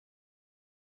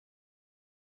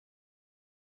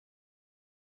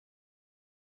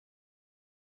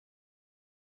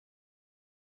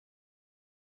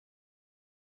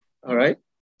All right.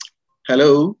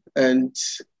 Hello, and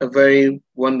a very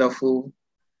wonderful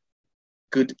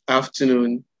good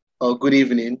afternoon or good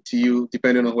evening to you,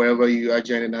 depending on wherever you are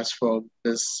joining us from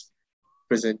this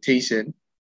presentation.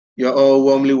 You're all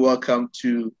warmly welcome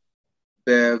to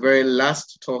the very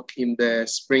last talk in the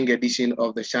spring edition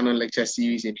of the Shannon Lecture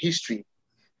series in history,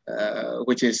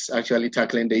 which is actually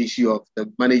tackling the issue of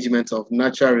the management of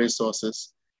natural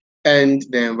resources and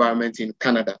the environment in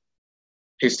Canada,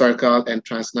 historical and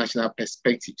transnational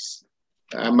perspectives.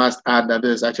 I must add that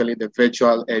this is actually the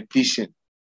virtual edition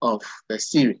of the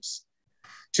series.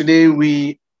 Today,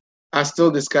 we are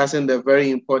still discussing the very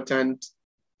important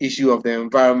issue of the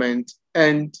environment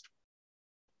and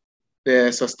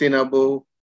the sustainable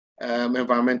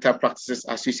environmental practices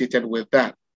associated with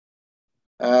that.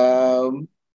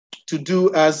 To do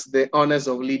us the honors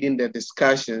of leading the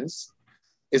discussions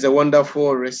is a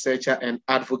wonderful researcher and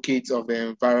advocate of the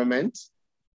environment,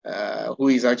 who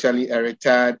is actually a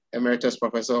retired emeritus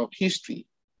professor of history,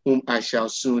 whom I shall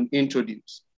soon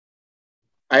introduce.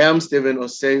 I am Stephen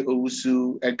Osei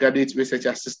Owusu, a graduate research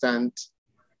assistant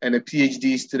and a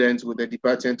PhD student with the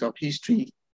Department of History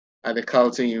at the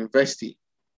Carleton University.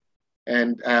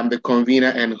 And I am the convener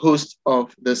and host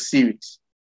of the series.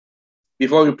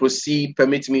 Before we proceed,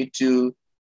 permit me to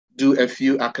do a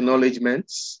few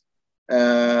acknowledgements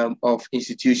of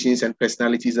institutions and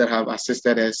personalities that have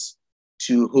assisted us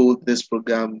to hold this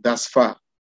program thus far.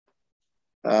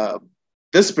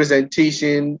 This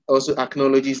presentation also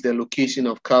acknowledges the location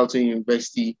of Carleton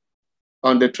University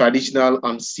on the traditional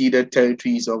unceded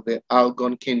territories of the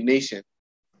Algonquin Nation.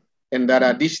 And that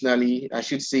additionally, I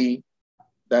should say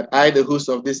that I, the host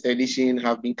of this edition,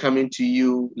 have been coming to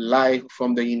you live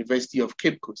from the University of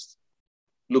Cape Coast,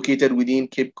 located within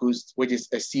Cape Coast, which is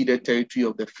a ceded territory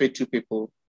of the Fetu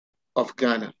people of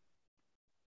Ghana.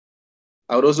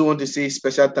 I would also want to say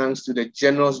special thanks to the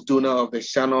generous donor of the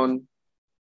Shannon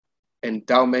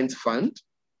Endowment Fund,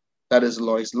 that is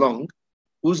Lois Long,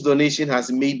 whose donation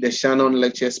has made the Shannon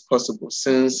Lectures possible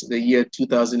since the year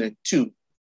 2002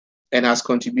 and has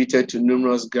contributed to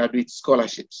numerous graduate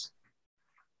scholarships.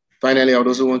 Finally, I would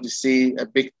also want to say a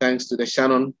big thanks to the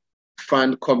Shannon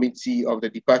Fund Committee of the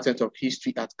Department of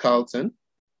History at Carleton,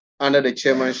 under the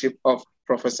chairmanship of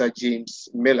Professor James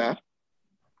Miller,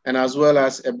 and as well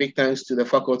as a big thanks to the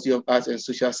Faculty of Arts and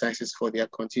Social Sciences for their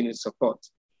continued support.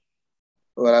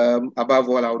 Above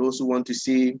all, I would also want to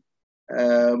say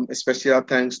a special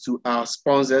thanks to our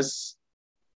sponsors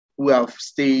who have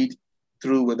stayed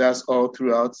through with us all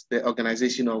throughout the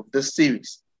organization of this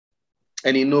series.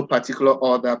 And in no particular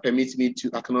order, permit me to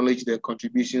acknowledge the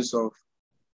contributions of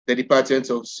the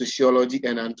Department of Sociology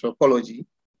and Anthropology,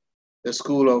 the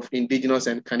School of Indigenous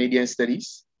and Canadian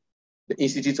Studies, the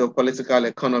Institute of Political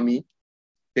Economy,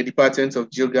 the Department of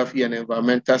Geography and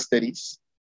Environmental Studies,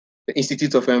 the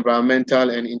Institute of Environmental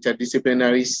and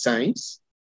Interdisciplinary Science,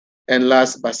 and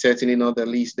last but certainly not the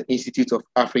least, the Institute of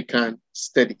African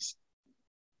Studies.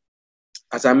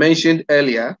 As I mentioned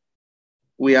earlier,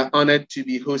 we are honored to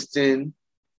be hosting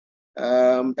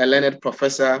a learned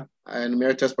professor and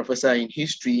emeritus professor in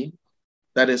history,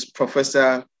 that is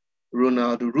Professor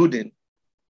Ronald Rudin,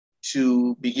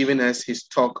 to be giving us his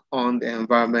talk on the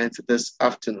environment this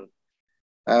afternoon.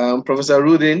 Professor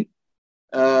Rudin,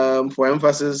 for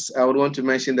emphasis, I would want to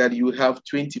mention that you have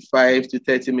 25 to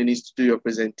 30 minutes to do your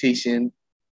presentation.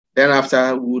 Then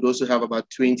after, we would also have about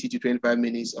 20 to 25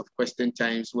 minutes of question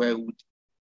times where we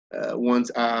would want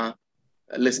our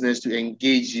listeners to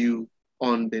engage you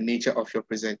on the nature of your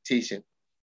presentation.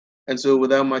 And so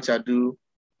without much ado,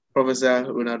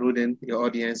 Professor Ronald Rudin, your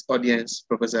audience,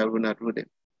 Professor Ronald Rudin.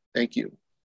 Thank you.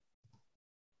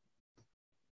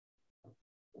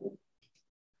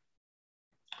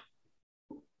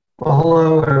 Well,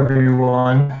 hello,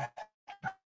 everyone.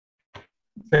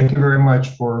 Thank you very much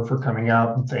for coming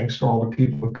out, and thanks to all the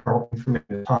people at Carleton for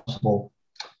making it possible.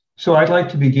 So I'd like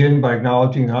to begin by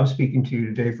acknowledging that I'm speaking to you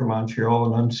today from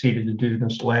Montreal and unceded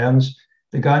Indigenous lands.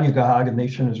 The Kanien'kehá:ka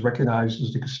Nation is recognized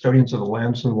as the custodians of the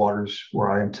lands and waters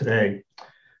where I am today.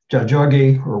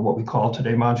 Tiohtià:ke, or what we call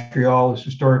today Montreal, is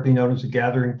historically known as a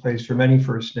gathering place for many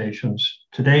First Nations.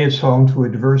 Today it's home to a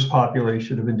diverse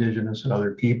population of Indigenous and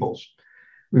other peoples.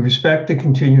 We respect the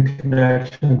continued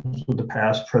connections with the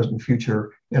past, present, and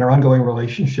future, and our ongoing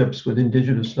relationships with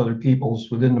Indigenous and other peoples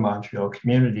within the Montreal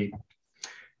community.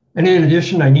 And in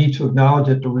addition, I need to acknowledge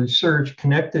that the research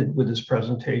connected with this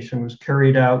presentation was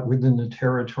carried out within the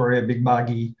territory of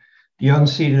Mi'kma'ki, the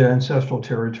unceded ancestral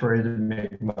territory of the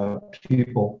Mi'kmaq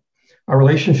people. Our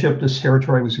relationship to this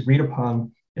territory was agreed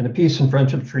upon in the Peace and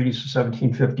Friendship Treaties of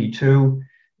 1752.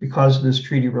 Because of this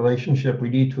treaty relationship, we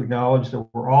need to acknowledge that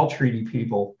we're all treaty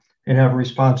people and have a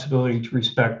responsibility to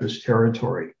respect this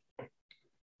territory.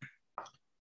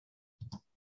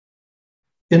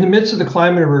 In the midst of the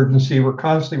climate emergency, we're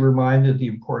constantly reminded the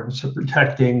importance of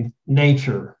protecting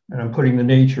nature, and I'm putting the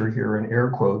nature here in air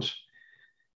quotes.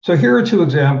 So here are two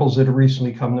examples that have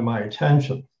recently come to my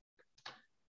attention.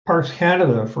 Parks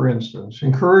Canada, for instance,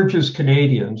 encourages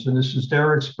Canadians, and this is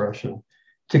their expression,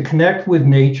 to connect with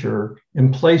nature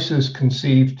in places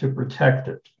conceived to protect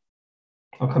it.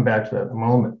 I'll come back to that in a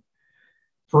moment.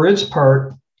 For its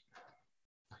part,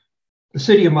 the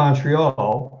City of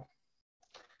Montreal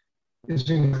is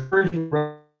encouraging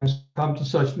residents to come to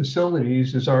such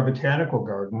facilities as our botanical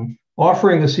garden,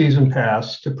 offering a season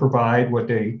pass to provide what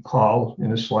they call,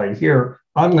 in the slide here,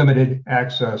 unlimited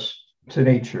access to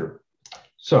nature.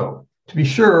 So, to be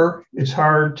sure, it's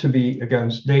hard to be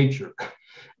against nature,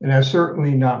 and that's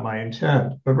certainly not my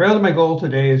intent. But rather, my goal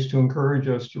today is to encourage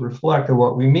us to reflect on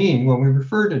what we mean when we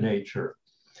refer to nature.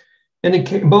 And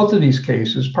in both of these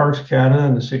cases, Parks Canada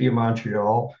and the City of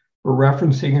Montreal were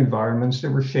referencing environments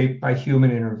that were shaped by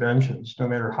human interventions, no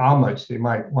matter how much they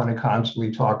might want to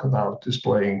constantly talk about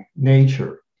displaying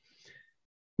nature.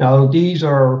 Now, these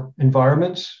are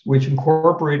environments which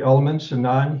incorporate elements of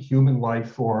non-human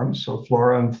life forms, so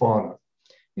flora and fauna.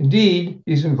 Indeed,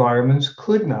 these environments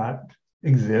could not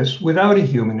exist without a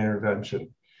human intervention.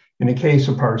 In the case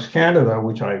of Parks Canada,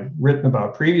 which I've written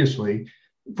about previously,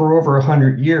 for over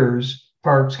 100 years,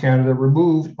 Parks Canada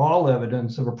removed all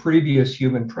evidence of a previous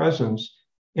human presence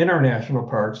in our national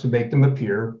parks to make them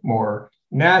appear more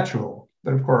natural.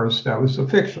 But of course, that was a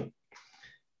fiction.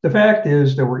 The fact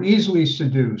is that we're easily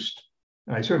seduced,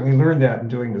 and I certainly learned that in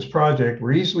doing this project,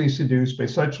 we're easily seduced by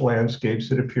such landscapes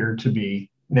that appear to be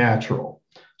natural,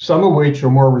 some of which are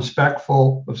more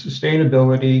respectful of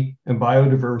sustainability and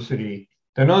biodiversity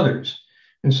than others.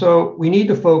 And so we need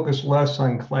to focus less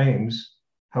on claims,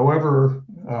 however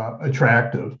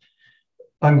attractive,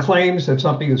 on claims that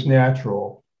something is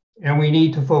natural, and we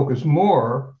need to focus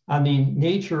more on the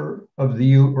nature of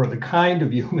the kind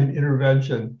of human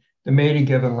intervention that made a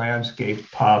given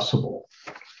landscape possible.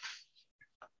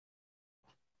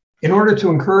 In order to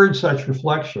encourage such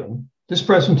reflection, this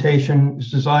presentation is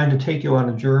designed to take you on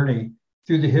a journey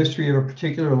through the history of a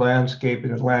particular landscape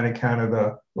in Atlantic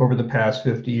Canada over the past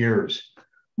 50 years.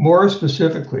 More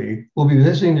specifically, we'll be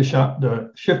visiting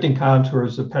the shifting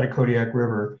contours of Petitcodiac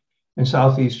River in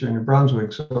southeastern New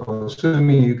Brunswick. So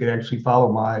assuming you could actually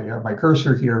follow my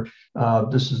cursor here,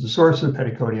 this is the source of the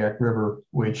Petitcodiac River,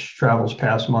 which travels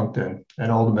past Moncton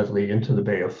and ultimately into the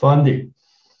Bay of Fundy.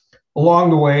 Along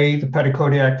the way, the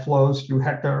Petitcodiac flows through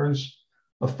hectares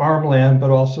of farmland, but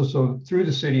also through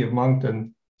the city of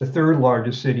Moncton, the third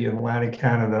largest city in Atlantic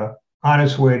Canada, on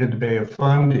its way to the Bay of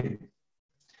Fundy.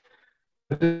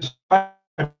 This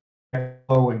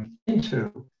flowing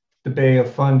into the Bay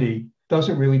of Fundy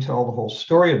doesn't really tell the whole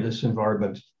story of this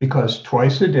environment, because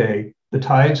twice a day, the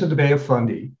tides of the Bay of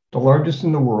Fundy, the largest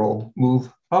in the world,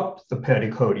 move up the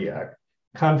Petitcodiac,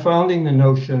 confounding the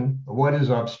notion of what is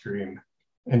upstream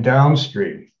and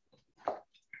downstream.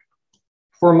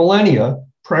 For millennia,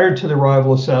 prior to the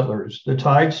arrival of settlers, the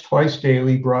tides twice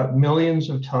daily brought millions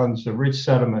of tons of rich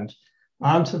sediment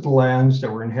onto the lands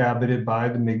that were inhabited by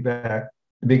the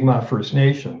Mi'kmaq First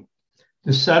Nation.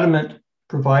 The sediment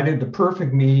provided the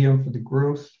perfect medium for the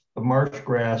growth of marsh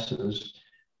grasses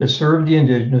that served the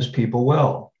indigenous people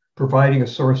well, providing a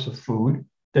source of food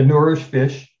that nourished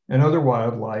fish and other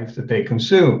wildlife that they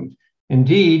consumed.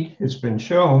 Indeed, it's been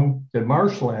shown that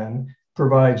marshland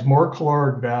provides more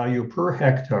caloric value per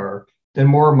hectare than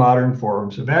more modern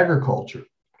forms of agriculture.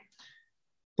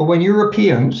 But when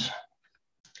Europeans,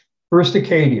 first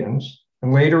Acadians,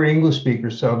 and later English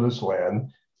speakers settled this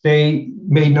land, they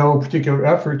made no particular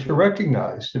effort to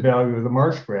recognize the value of the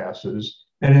marsh grasses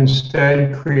and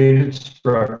instead created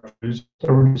structures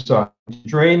that were designed to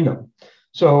drain them.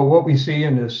 So what we see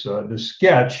in this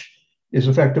sketch is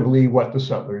effectively what the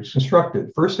settlers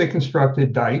constructed. First, they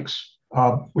constructed dykes,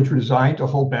 which were designed to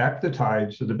hold back the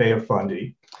tides of the Bay of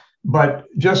Fundy. But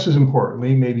just as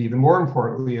importantly, maybe even more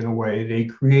importantly in a way,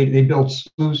 they built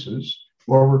sluices,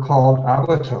 what were called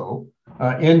abateaux,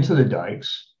 into the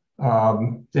dikes.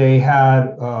 They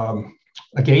had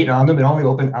a gate on them. It only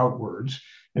opened outwards.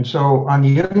 And so on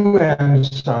the inland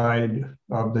side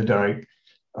of the dike,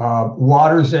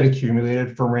 waters that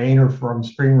accumulated from rain or from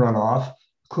spring runoff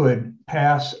could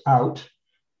pass out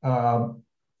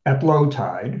at low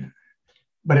tide.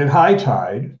 But at high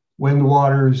tide, when the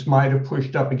waters might have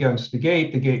pushed up against the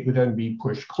gate would then be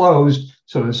pushed closed,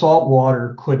 so the salt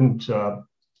water couldn't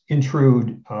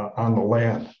intrude on the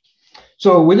land.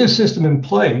 So with this system in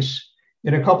place,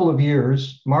 In a couple of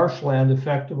years, marshland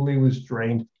effectively was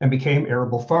drained and became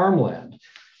arable farmland.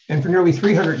 And for nearly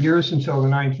 300 years until the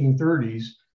 1930s,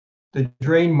 the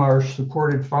drained marsh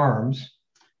supported farms,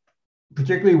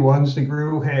 particularly ones that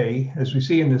grew hay, as we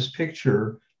see in this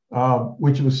picture,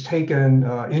 which was taken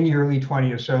in the early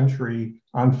 20th century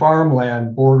on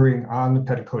farmland bordering on the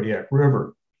Petitcodiac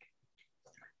River.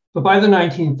 But by the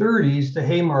 1930s, the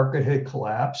hay market had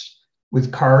collapsed,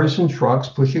 with cars and trucks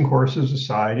pushing horses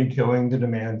aside and killing the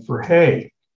demand for hay.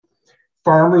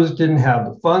 Farmers didn't have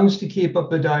the funds to keep up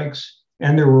the dikes,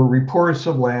 and there were reports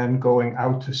of land going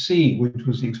out to sea, which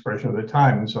was the expression of the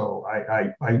time. And so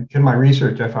in my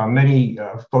research, I found many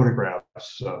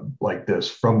photographs like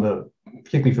this,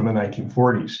 particularly from the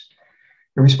 1940s.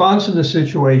 In response to the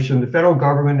situation, the federal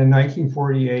government in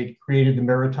 1948 created the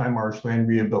Maritime Marshland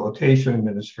Rehabilitation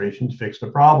Administration to fix the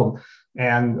problem.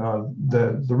 And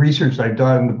the research I've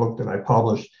done, the book that I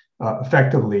published,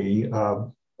 effectively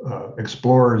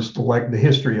explores the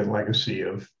history and legacy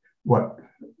of what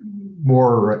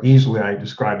more easily I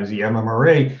describe as the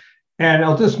MMRA. And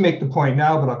I'll just make the point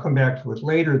now, but I'll come back to it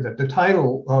later, that the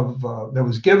title that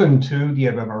was given to the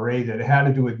MMRA that it had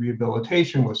to do with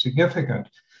rehabilitation was significant,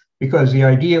 because the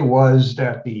idea was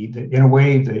that in a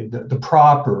way, the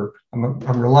proper, I'm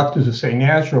reluctant to say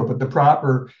natural, but the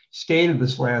proper state of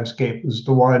this landscape was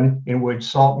the one in which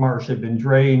salt marsh had been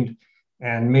drained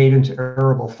and made into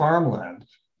arable farmland.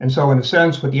 And so in a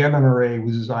sense, what the MMRA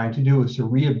was designed to do was to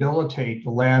rehabilitate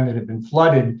the land that had been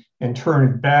flooded and turn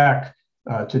it back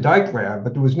to dike land.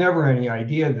 But there was never any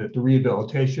idea that the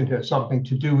rehabilitation had something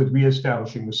to do with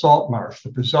reestablishing the salt marsh.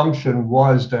 The presumption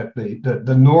was that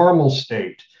the normal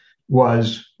state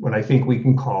was what I think we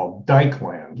can call dike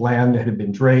land, land that had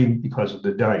been drained because of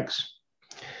the dikes.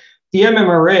 The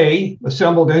MMRA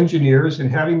assembled engineers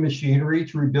and heavy machinery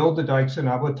to rebuild the dikes in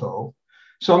Abuteau,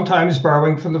 sometimes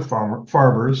borrowing from the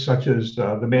farmers, such as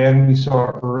the man we saw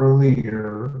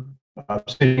earlier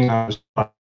sitting on the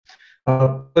spot,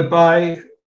 but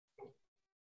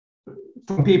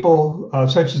from people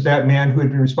such as that man who had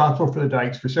been responsible for the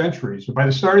dikes for centuries. But by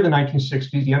the start of the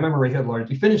 1960s, the MMRA had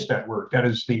largely finished that work, that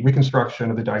is the reconstruction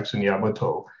of the dikes in the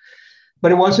Abuteau.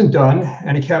 But it wasn't done,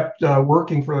 and it kept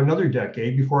working for another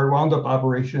decade before it wound up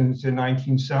operations in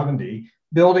 1970,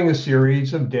 building a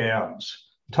series of dams,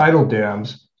 tidal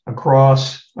dams,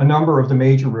 across a number of the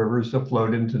major rivers that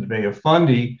flowed into the Bay of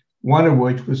Fundy, one of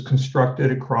which was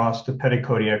constructed across the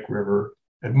Petitcodiac River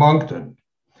at Moncton.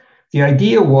 The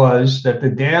idea was that the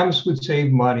dams would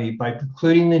save money by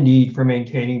precluding the need for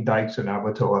maintaining dikes in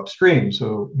Abuteau upstream.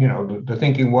 So, the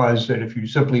thinking was that if you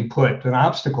simply put an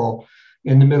obstacle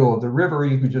in the middle of the river,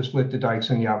 you could just let the dikes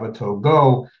in the Abuteau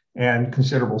go, and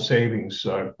considerable savings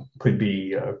could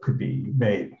be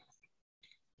made.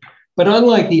 But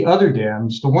unlike the other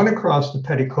dams, the one across the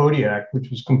Petitcodiac, which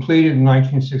was completed in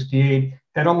 1968,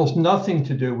 had almost nothing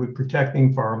to do with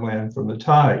protecting farmland from the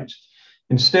tides.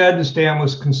 Instead, this dam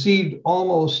was conceived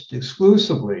almost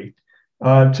exclusively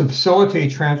to facilitate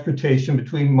transportation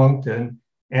between Moncton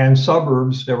and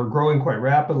suburbs that were growing quite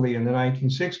rapidly in the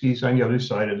 1960s on the other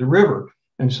side of the river.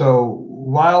 And so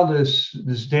while this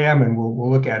dam, and we'll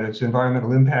look at its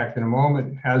environmental impact in a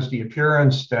moment, has the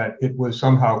appearance that it was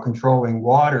somehow controlling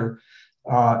water,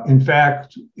 in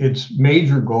fact, its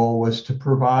major goal was to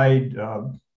provide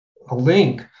a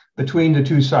link between the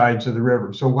two sides of the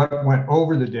river. So what went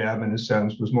over the dam, in a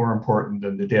sense, was more important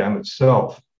than the dam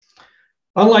itself.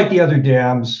 Unlike the other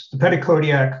dams, the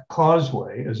Petitcodiac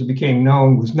Causeway, as it became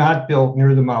known, was not built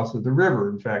near the mouth of the river.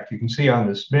 In fact, you can see on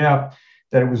this map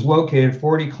that it was located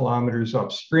 40 kilometers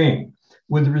upstream,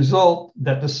 with the result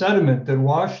that the sediment that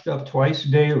washed up twice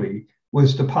daily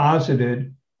was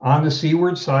deposited on the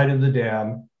seaward side of the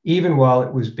dam, even while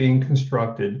it was being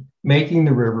constructed, making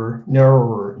the river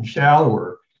narrower and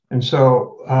shallower. And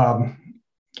so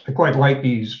I quite like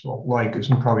these, well, like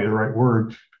isn't probably the right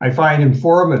word. I find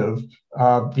informative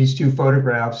these two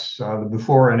photographs, the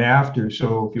before and after.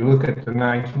 So if you look at the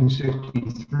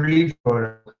 1963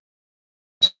 photo,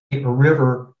 a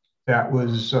river that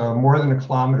was more than a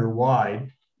kilometer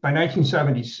wide. By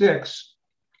 1976,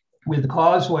 with the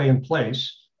causeway in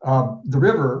place, the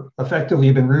river effectively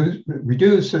had been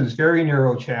reduced to this very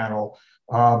narrow channel.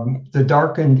 The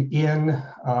darkened in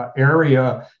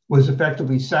area was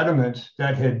effectively sediment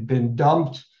that had been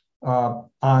dumped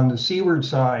on the seaward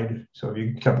side. So if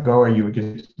you kept going, you would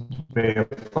get the Bay of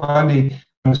Fundy.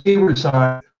 On the seaward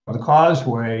side of the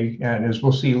causeway, and as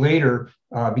we'll see later,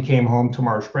 became home to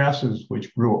marsh grasses,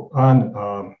 which grew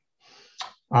on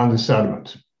the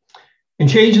sediment. In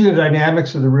changing the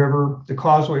dynamics of the river, the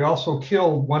causeway also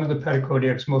killed one of the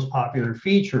Petitcodiac's most popular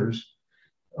features,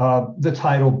 the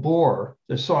tidal bore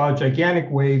that saw gigantic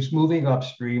waves moving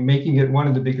upstream, making it one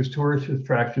of the biggest tourist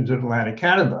attractions in Atlantic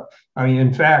Canada. I mean,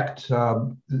 in fact,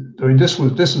 this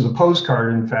is a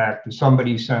postcard, in fact, that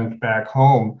somebody sent back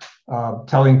home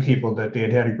telling people that they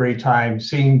had had a great time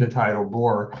seeing the tidal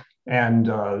bore. And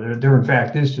there in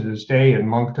fact is to this day in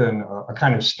Moncton a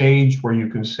kind of stage where you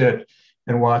can sit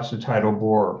and watch the tidal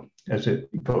bore as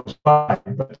it goes by.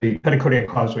 But the Petitcodiac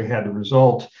Causeway had the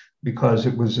result because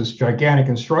it was this gigantic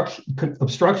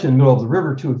obstruction in the middle of the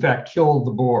river to, in fact, kill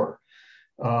the bore.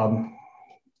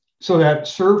 So that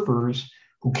surfers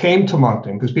who came to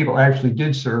Moncton, because people actually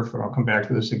did surf, and I'll come back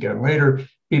to this again later,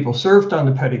 people surfed on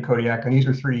the Petitcodiac, and these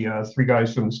are three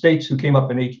guys from the States who came up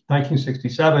in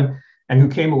 1967 and who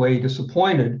came away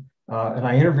disappointed. And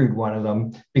I interviewed one of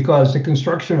them because the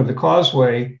construction of the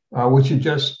causeway, which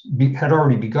had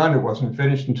already begun, it wasn't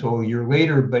finished until a year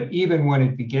later, but even when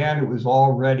it began, it was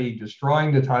already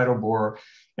destroying the tidal bore.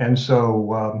 And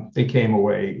so they came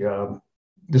away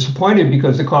disappointed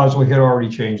because the causeway had already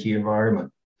changed the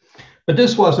environment. But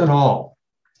this wasn't all.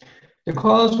 The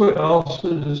causeway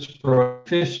also destroyed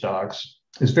fish stocks,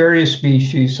 as various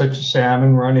species such as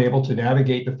salmon were unable to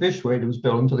navigate the fishway that was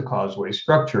built into the causeway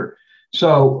structure.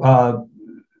 So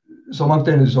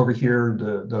Moncton is over here.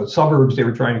 The suburbs they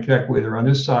were trying to connect with are on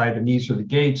this side, and these are the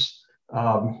gates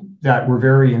that were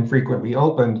very infrequently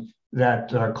opened that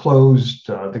closed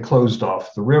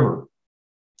off the river.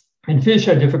 And fish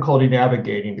had difficulty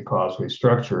navigating the causeway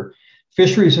structure.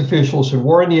 Fisheries officials had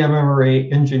warned the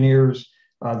MMRA engineers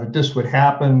that this would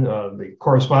happen. The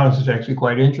correspondence is actually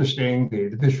quite interesting.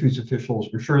 The fisheries officials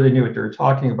were sure they knew what they were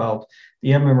talking about.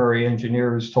 The MMRA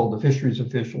engineers told the fisheries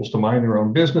officials to mind their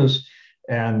own business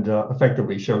and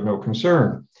effectively showed no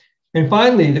concern. And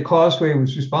finally, the causeway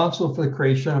was responsible for the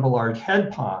creation of a large head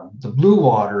pond, the blue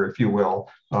water, if you will,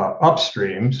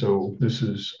 upstream. So this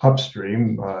is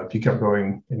upstream. If you kept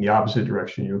going in the opposite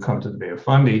direction, you would come to the Bay of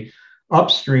Fundy.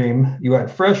 Upstream, you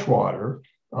had fresh water,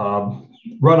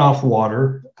 runoff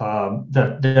water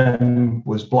that then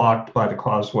was blocked by the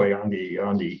causeway on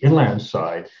the inland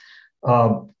side.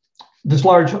 This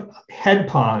large head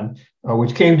pond,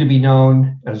 which came to be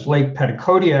known as Lake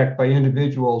Petitcodiac by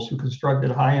individuals who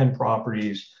constructed high-end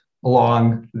properties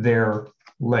along their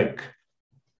lake.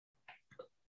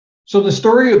 So the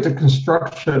story of the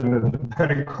construction of the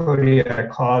Petitcodiac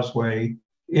Causeway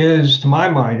is, to my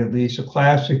mind at least, a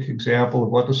classic example of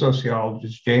what the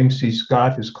sociologist James C.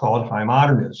 Scott has called high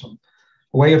modernism,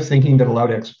 a way of thinking that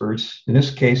allowed experts, in this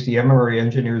case the MMRA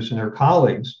engineers and their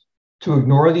colleagues, to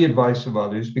ignore the advice of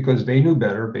others because they knew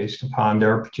better based upon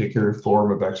their particular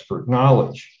form of expert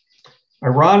knowledge.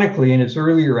 Ironically, in its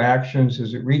earlier actions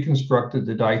as it reconstructed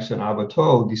the dykes in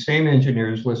Abateaux, the same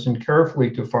engineers listened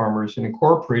carefully to farmers and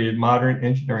incorporated modern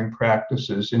engineering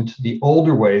practices into the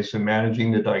older ways of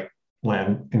managing the dike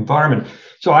land environment.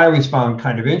 So I always found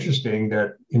kind of interesting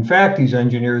that, in fact, these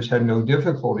engineers had no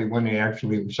difficulty when they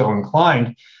actually were so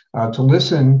inclined to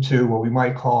listen to what we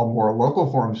might call more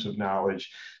local forms of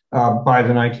knowledge. By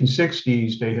the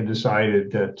 1960s, they had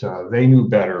decided that they knew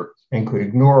better and could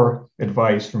ignore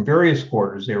advice from various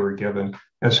quarters they were given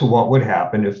as to what would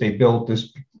happen if they built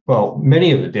this, well,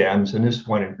 many of the dams, and this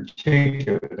one in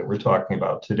particular that we're talking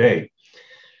about today.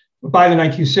 By the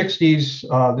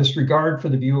 1960s, this regard for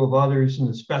the view of others and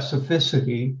the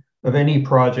specificity of any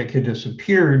project had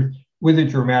disappeared, with the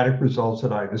dramatic results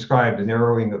that I described: the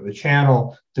narrowing of the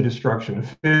channel, the destruction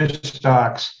of fish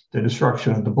stocks, the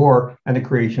destruction of the bore, and the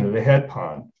creation of the head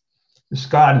pond. As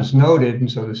Scott has noted,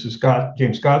 and so this is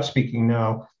James Scott speaking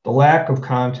now, the lack of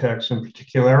context and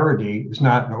particularity is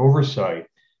not an oversight.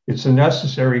 It's a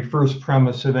necessary first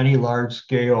premise of any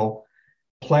large-scale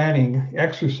planning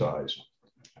exercise.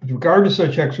 With regard to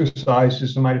such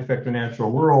exercises that might affect the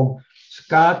natural world,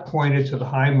 Scott pointed to the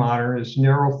high modernist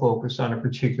narrow focus on a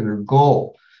particular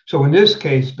goal. So in this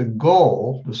case, the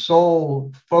goal, the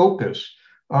sole focus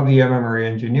of the MMRA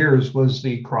engineers was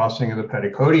the crossing of the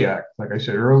Petitcodiac. Like I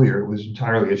said earlier, it was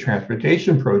entirely a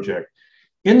transportation project.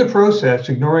 In the process,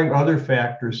 ignoring other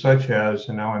factors such as,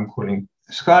 and now I'm quoting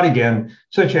Scott again,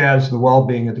 such as the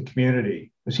well-being of the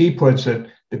community. As he puts it,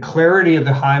 the clarity of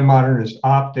the high modernist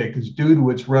optic is due to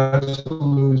its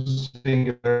resolute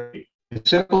singularity. The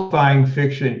simplifying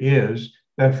fiction is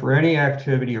that for any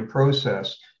activity or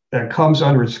process that comes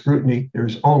under scrutiny,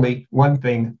 there's only one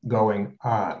thing going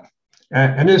on.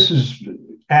 And this is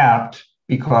apt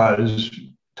because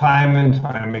time and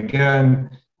time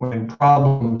again, when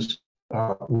problems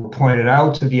were pointed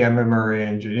out to the MMRA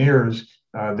engineers,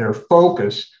 their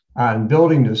focus on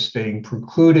building this thing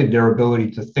precluded their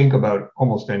ability to think about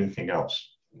almost anything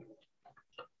else.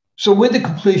 So with the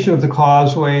completion of the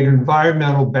causeway, an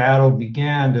environmental battle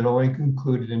began that only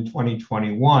concluded in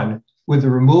 2021 with the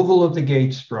removal of the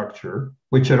gate structure,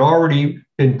 which had already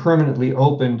been permanently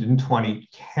opened in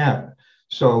 2010.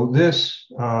 So this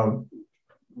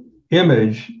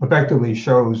image effectively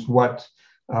shows what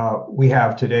we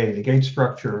have today. The gate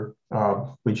structure,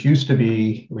 which used to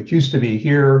be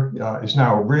here, is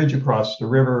now a bridge across the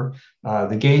river.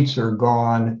 The gates are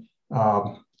gone,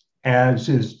 as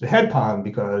is the headpond,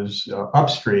 because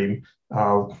upstream,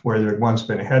 where there had once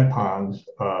been a headpond,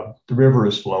 the river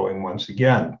is flowing once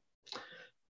again.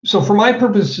 So for my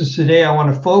purposes today, I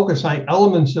want to focus on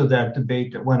elements of that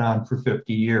debate that went on for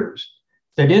 50 years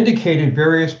that indicated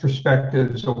various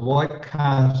perspectives of what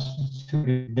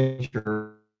constituted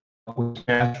nature was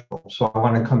natural. So I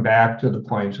want to come back to the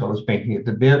points I was making at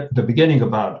the beginning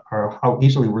about how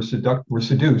easily we're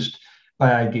seduced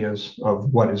by ideas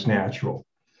of what is natural.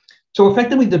 So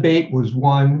effectively, debate was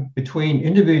one between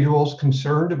individuals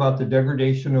concerned about the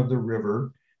degradation of the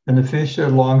river and the fish that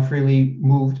had long freely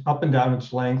moved up and down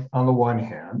its length on the one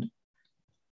hand,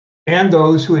 and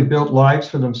those who had built lives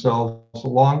for themselves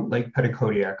along Lake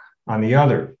Petitcodiac on the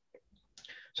other.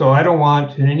 So I don't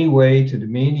want in any way to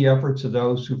demean the efforts of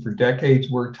those who for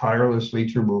decades worked tirelessly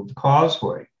to remove the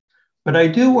causeway, but I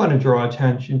do want to draw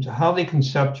attention to how they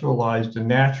conceptualized the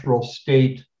natural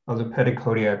state of the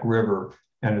Petitcodiac River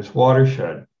and its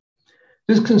watershed.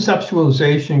 This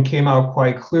conceptualization came out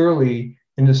quite clearly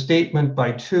in the statement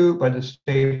by the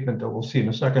statement that we'll see in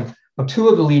a second, of two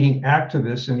of the leading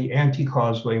activists in the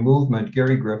anti-causeway movement,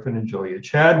 Gary Griffin and Julia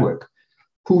Chadwick,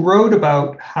 who wrote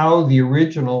about how the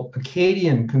original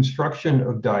Acadian construction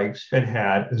of dikes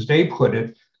had, as they put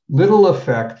it, little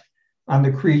effect on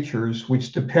the creatures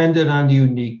which depended on the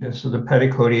uniqueness of the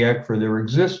Petitcodiac for their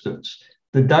existence.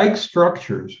 The dike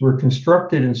structures were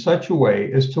constructed in such a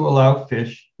way as to allow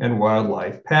fish and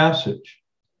wildlife passage.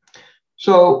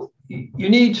 So you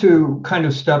need to kind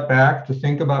of step back to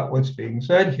think about what's being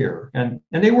said here. And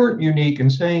they weren't unique in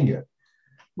saying it.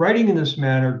 Writing in this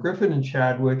manner, Griffin and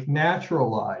Chadwick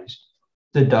naturalized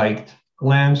the diked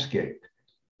landscape,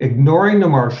 ignoring the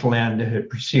marshland that had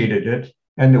preceded it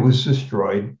and that was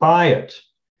destroyed by it.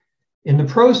 In the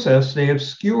process, they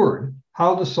obscured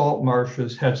how the salt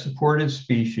marshes had supported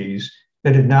species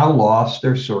that had now lost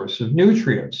their source of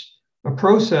nutrients, a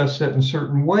process that in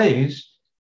certain ways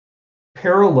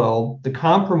paralleled the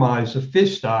compromise of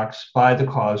fish stocks by the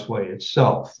causeway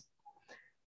itself.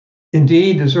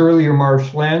 Indeed, this earlier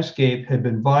marsh landscape had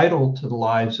been vital to the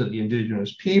lives of the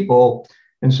indigenous people,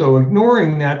 and so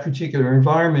ignoring that particular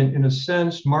environment, in a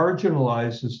sense,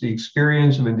 marginalizes the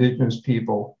experience of indigenous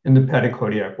people in the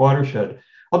Petitcodiac watershed.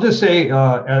 I'll just say,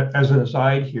 as an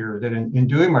aside here, that in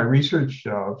doing my research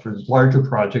for this larger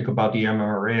project about the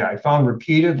MMRA, I found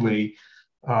repeatedly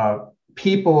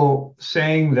people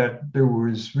saying that there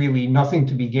was really nothing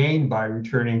to be gained by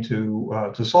returning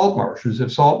to salt marshes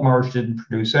if salt marsh didn't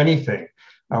produce anything,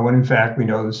 when in fact we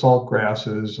know the salt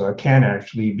grasses can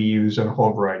actually be used in a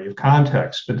whole variety of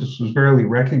contexts. But this was barely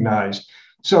recognized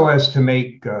so as to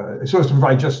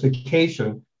provide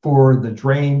justification for the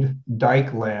drained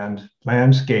dike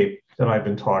landscape that I've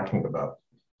been talking about.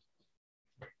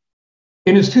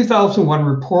 In his 2001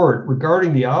 report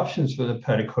regarding the options for the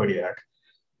Petitcodiac,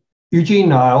 Eugene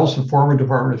Niles, the former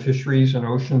Department of Fisheries and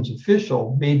Oceans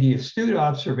official, made the astute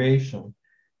observation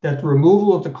that the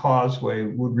removal of the causeway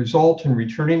would result in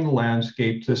returning the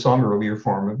landscape to some earlier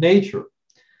form of nature.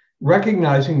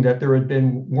 Recognizing that there had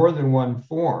been more than one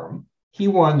form, he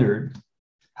wondered,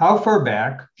 how far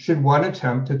back should one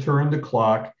attempt to turn the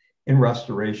clock in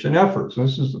restoration efforts?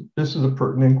 This is a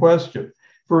pertinent question.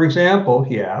 For example,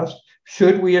 he asked,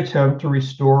 should we attempt to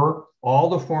restore all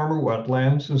the former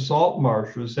wetlands and salt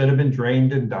marshes that have been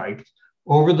drained and diked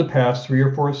over the past 3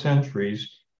 or 4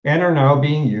 centuries and are now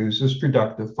being used as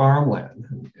productive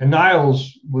farmland? And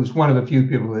Niles was one of the few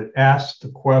people that asked the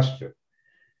question.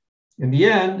 In the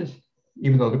end,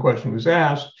 even though the question was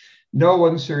asked, no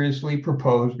one seriously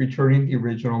proposed returning the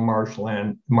original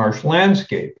marsh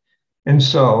landscape. And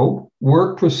so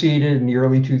work proceeded in the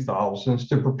early 2000s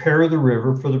to prepare the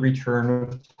river for the return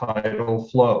of tidal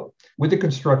flow, with the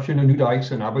construction of new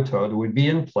dikes and abattoirs that would be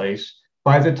in place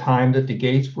by the time that the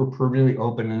gates were permanently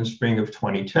open in the spring of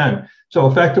 2010. So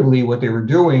effectively what they were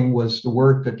doing was the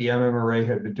work that the MMRA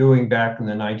had been doing back in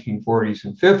the 1940s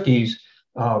and 50s,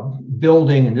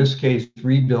 building, in this case,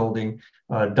 rebuilding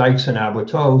dikes and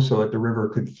abattoirs so that the river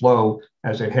could flow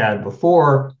as it had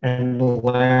before and the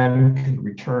land could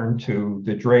return to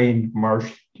the drained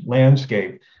marsh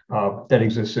landscape that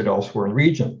existed elsewhere in the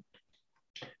region.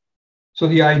 So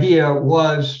the idea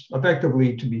was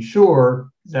effectively, to be sure,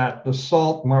 that the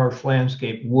salt marsh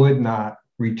landscape would not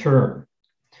return.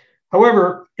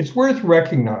 However, it's worth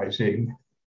recognizing,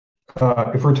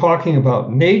 if we're talking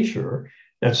about nature,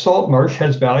 that salt marsh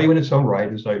has value in its own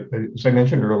right, as I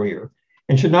mentioned earlier,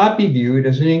 and should not be viewed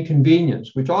as an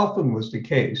inconvenience, which often was the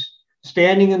case,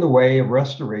 standing in the way of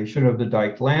restoration of the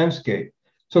dike landscape.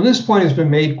 So this point has been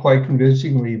made quite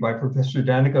convincingly by Professor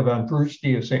Danica van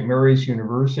Proosty of St. Mary's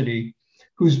University,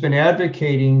 who's been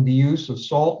advocating the use of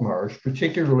salt marsh,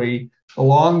 particularly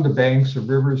along the banks of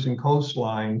rivers and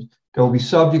coastlines that will be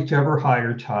subject to ever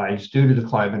higher tides due to the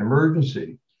climate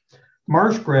emergency.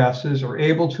 Marsh grasses are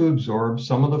able to absorb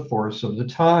some of the force of the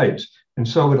tides, and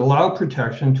so would allow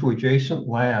protection to adjacent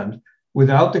land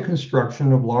without the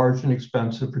construction of large and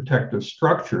expensive protective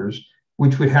structures,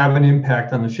 which would have an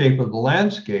impact on the shape of the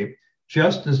landscape,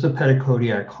 just as the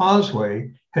Petitcodiac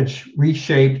Causeway had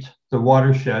reshaped the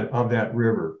watershed of that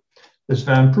river. As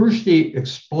Van Proosty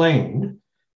explained,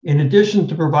 in addition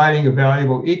to providing a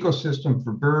valuable ecosystem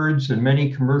for birds and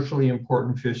many commercially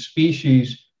important fish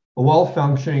species, a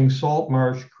well-functioning salt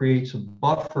marsh creates a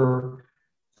buffer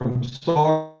from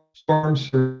storm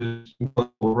surges and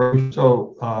coastal erosion.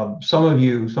 So some of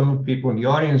the people in the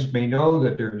audience may know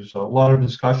that there's a lot of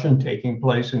discussion taking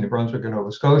place in New Brunswick and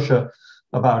Nova Scotia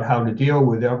about how to deal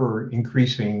with ever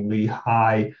increasingly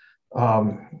high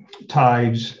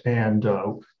tides and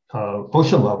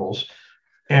ocean levels.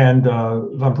 And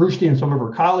Van Proosty and some of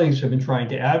her colleagues have been trying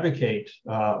to advocate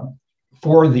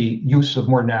for the use of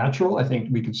more natural, I think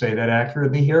we could say that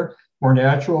accurately here, more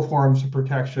natural forms of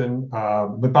protection.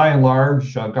 But by and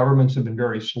large, governments have been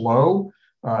very slow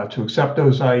to accept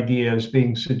those ideas,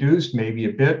 being seduced maybe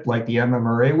a bit like the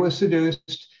MMRA was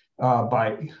seduced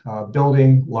by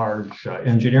building large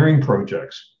engineering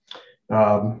projects.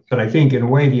 But I think in a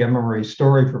way, the MMRA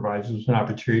story provides us an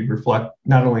opportunity to reflect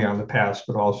not only on the past,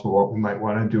 but also what we might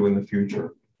want to do in the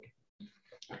future.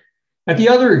 At the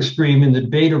other extreme in the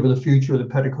debate over the future of the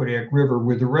Petitcodiac River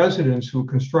were the residents who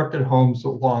constructed homes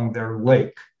along their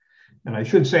lake. And I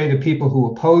should say the people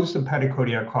who opposed the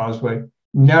Petitcodiac Causeway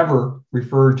never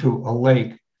referred to a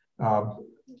lake,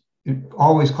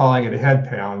 always calling it a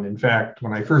headpond. In fact,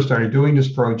 when I first started doing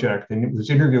this project and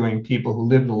was interviewing people who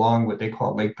lived along what they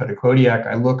call Lake Petitcodiac,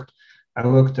 I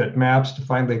looked at maps to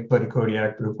find Lake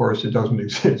Petitcodiac, but of course it doesn't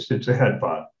exist. It's a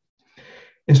headpond.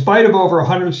 In spite of over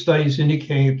 100 studies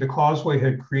indicating that the causeway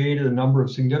had created a number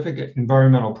of significant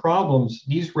environmental problems,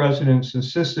 these residents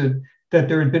insisted that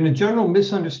there had been a general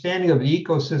misunderstanding of the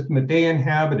ecosystem that they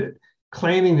inhabited,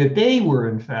 claiming that they were,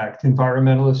 in fact,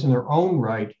 environmentalists in their own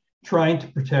right, trying to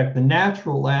protect the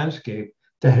natural landscape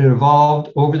that had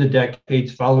evolved over the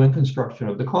decades following construction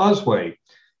of the causeway.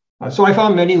 So I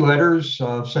found many letters,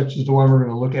 such as the one we're going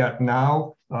to look at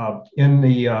now, in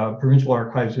the Provincial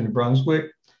Archives in New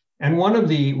Brunswick. And one of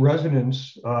the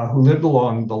residents who lived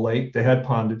along the lake, the head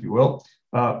pond, if you will,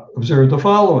 observed the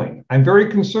following: "I'm very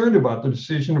concerned about the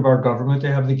decision of our government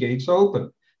to have the gates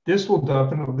open. This will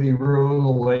definitely ruin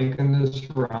the lake and the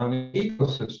surrounding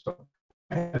ecosystem.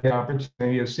 I had the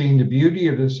opportunity of seeing the beauty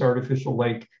of this artificial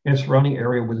lake and its surrounding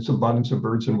area with its abundance of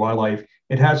birds and wildlife.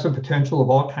 It has the potential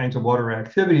of all kinds of water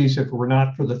activities if it were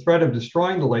not for the threat of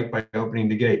destroying the lake by opening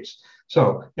the gates."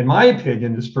 So in my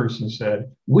opinion, this person said,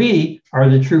 we are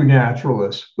the true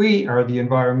naturalists. We are the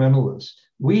environmentalists.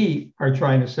 We are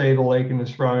trying to save the lake and the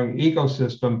surrounding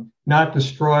ecosystem, not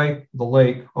destroy the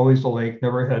lake, always the lake,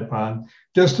 never a head pond,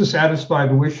 just to satisfy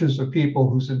the wishes of people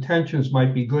whose intentions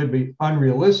might be good but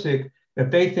unrealistic if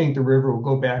they think the river will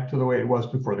go back to the way it was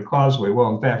before the causeway.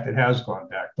 Well, in fact, it has gone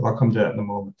back, but I'll come to that in a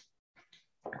moment.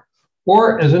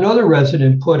 Or as another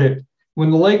resident put it, when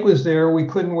the lake was there, we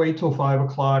couldn't wait till 5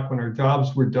 o'clock. When our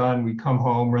jobs were done, we'd come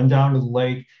home, run down to the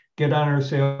lake, get on our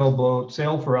sailboat,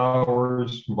 sail for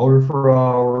hours, motor for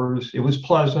hours. It was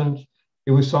pleasant.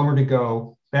 It was somewhere to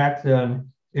go. Back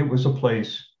then, it was a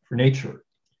place for nature.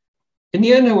 In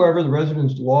the end, however, the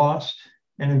residents lost.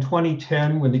 And in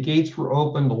 2010, when the gates were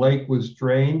open, the lake was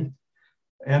drained,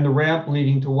 and the ramp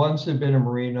leading to once had been a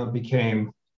marina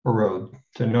became a road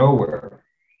to nowhere.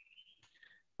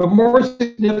 But more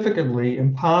significantly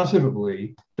and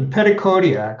positively, the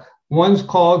Petitcodiac, once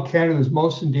called Canada's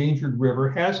most endangered river,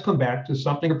 has come back to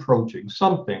something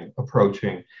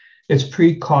approaching its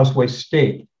pre-causeway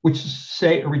state, which is to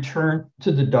say a return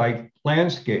to the dike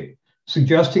landscape,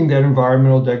 suggesting that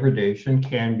environmental degradation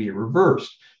can be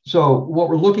reversed. So what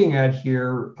we're looking at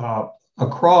here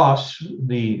across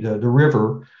the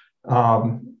river,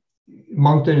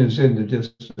 Moncton is in the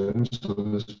distance, so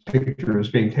this picture is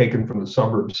being taken from the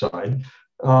suburb side.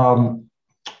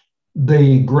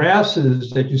 The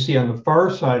grasses that you see on the far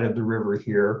side of the river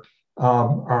here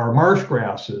are marsh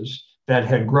grasses that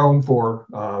had grown for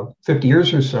 50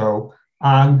 years or so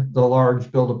on the large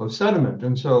buildup of sediment.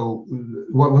 And so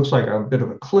what looks like a bit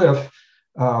of a cliff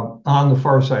on the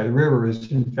far side of the river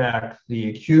is in fact the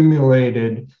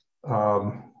accumulated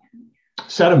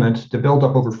sediment to build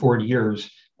up over 40 years.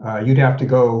 You'd have to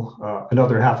go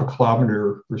another half a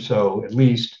kilometer or so, at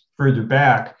least further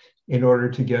back, in order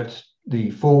to get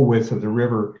the full width of the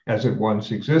river as it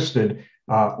once existed.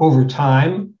 Over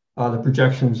time, the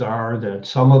projections are that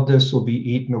some of this will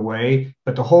be eaten away,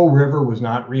 but the whole river was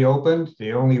not reopened.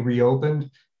 They only reopened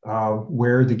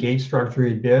where the gate structure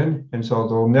had been. And so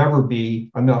there'll never be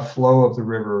enough flow of the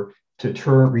river to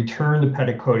return the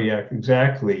Petitcodiac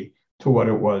exactly to what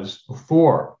it was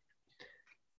before.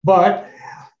 But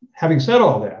having said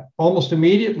all that, almost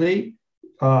immediately,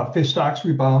 fish stocks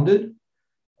rebounded,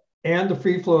 and the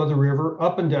free flow of the river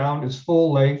up and down its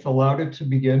full length allowed it to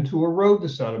begin to erode the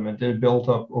sediment that had built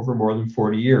up over more than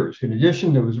 40 years. In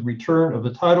addition, there was a return of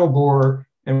the tidal bore,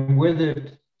 and with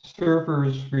it,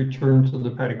 surfers returned to the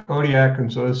Petitcodiac,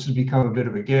 and so this has become a bit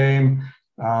of a game.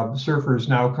 Surfers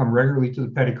now come regularly to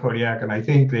the Petitcodiac, and I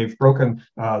think they've broken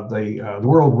the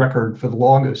world record for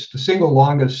the single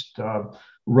longest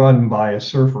run by a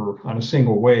surfer on a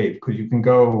single wave, because you can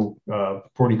go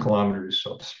 40 kilometers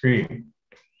upstream.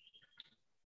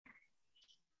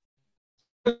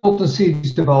 To see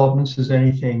these developments as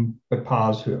anything but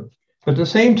positive. But at the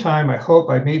same time, I hope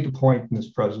I made the point in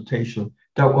this presentation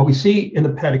that what we see in the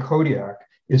Petitcodiac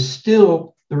is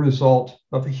still the result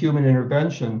of a human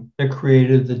intervention that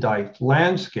created the diked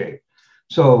landscape.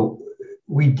 So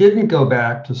we didn't go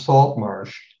back to salt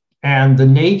marsh, and the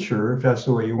nature, if that's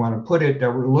the way you want to put it, that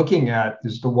we're looking at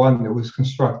is the one that was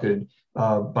constructed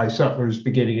by settlers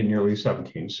beginning in the early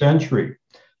 17th century.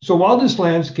 So while this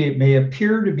landscape may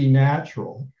appear to be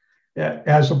natural,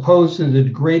 as opposed to the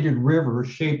degraded river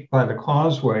shaped by the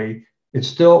Causeway, it's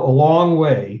still a long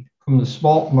way from the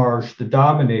salt marsh that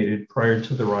dominated prior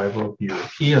to the arrival of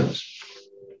Europeans.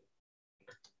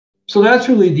 So that's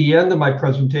really the end of my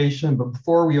presentation. But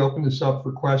before we open this up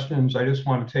for questions, I just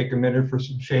want to take a minute for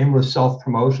some shameless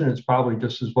self-promotion. It's probably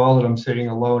just as well that I'm sitting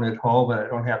alone at home and I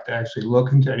don't have to actually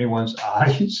look into anyone's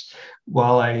eyes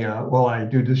while I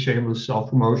do this shameless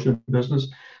self-promotion business.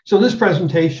 So this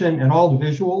presentation and all the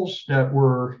visuals that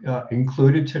were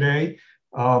included today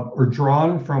are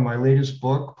drawn from my latest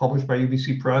book published by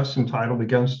UBC Press entitled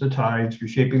Against the Tides,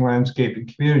 Reshaping Landscape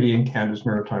and Community in Canada's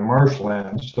Maritime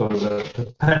Marshland. So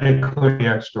the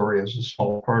Petitcodiac story is a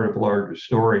small part of a larger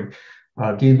story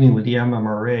dealing with the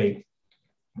MMRA.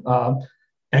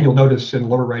 And you'll notice in the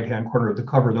lower right-hand corner of the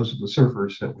cover, those are the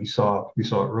surfers that we saw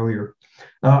earlier.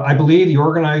 I believe the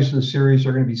organizers of the series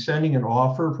are going to be sending an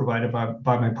offer provided by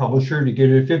my publisher to get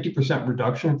a 50%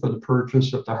 reduction for the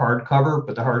purchase of the hardcover,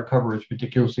 but the hardcover is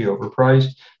ridiculously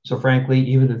overpriced. So frankly,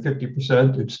 even at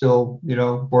 50%, it's still,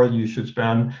 more than you should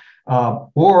spend.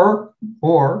 Or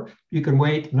you can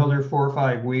wait another 4 or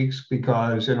 5 weeks,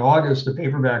 because in August, the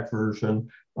paperback version,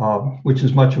 which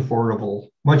is much more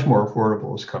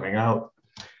affordable, is coming out.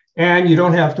 And you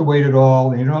don't have to wait at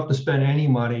all, and you don't have to spend any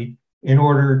money in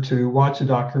order to watch a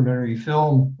documentary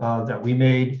film that we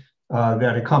made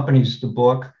that accompanies the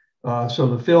book. So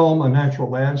the film, A Natural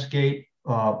Landscape,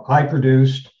 I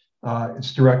produced.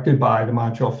 It's directed by the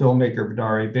Montreal filmmaker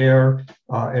Vidar Bear,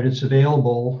 and it's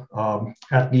available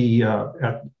at the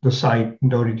site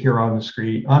noted here on the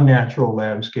screen,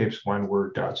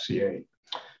 unnaturallandscapes1word.ca.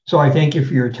 So I thank you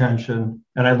for your attention,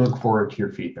 and I look forward to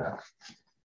your feedback.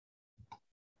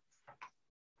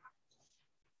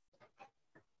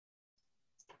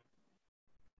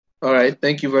 All right,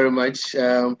 thank you very much,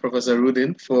 Professor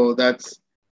Rudin, for that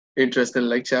interesting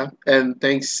lecture. And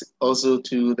thanks also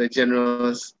to the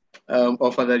generous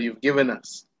offer that you've given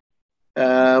us.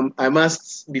 I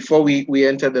must, before we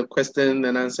enter the question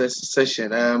and answer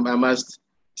session, I must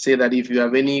say that if you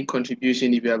have any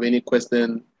contribution, if you have any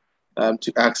question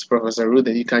to ask Professor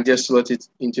Rudin, you can just slot it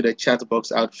into the chat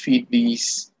box. I'll feed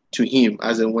these to him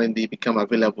as and when they become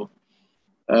available.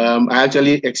 I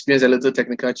actually experienced a little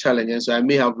technical challenge, and so I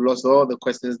may have lost all the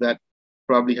questions that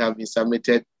probably have been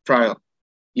submitted prior.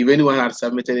 If anyone had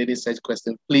submitted any such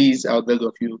question, please, I'll beg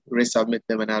of you, resubmit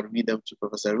them and I'll read them to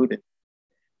Professor Rudin.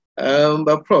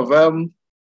 But Prof,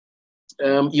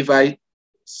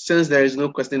 since there is no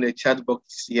question in the chat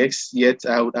box yet,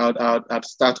 I'd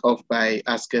start off by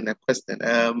asking a question.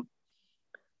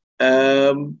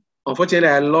 Unfortunately,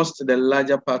 I lost the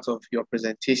larger part of your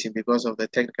presentation because of the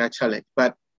technical challenge,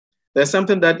 but there's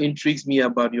something that intrigues me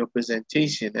about your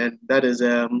presentation, and that is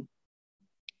the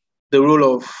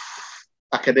role of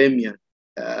academia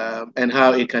and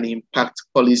how it can impact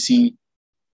policy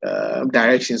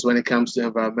directions when it comes to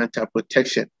environmental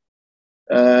protection.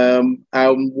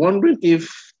 I'm wondering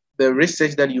if the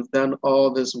research that you've done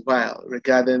all this while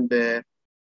regarding the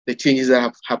changes that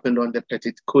have happened on the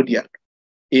Petitcodiac,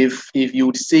 if you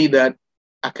would say that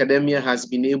academia has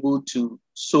been able to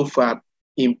so far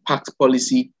impact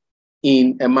policy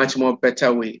in a much more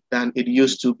better way than it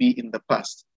used to be in the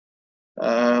past.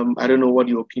 I don't know what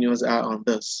your opinions are on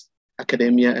this,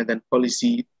 academia and then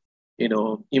policy,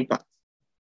 impact.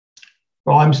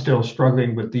 Well, I'm still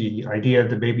struggling with the idea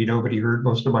that maybe nobody heard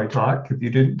most of my talk if you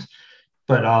didn't,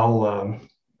 but I'll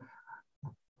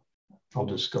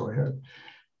just go ahead.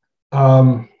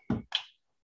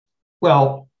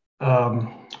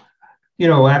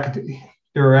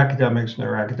 There are academics and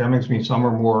there are academics. I mean, some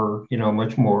are more,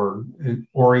 much more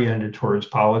oriented towards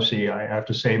policy. I have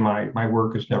to say my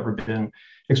work has never been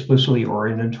explicitly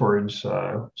oriented towards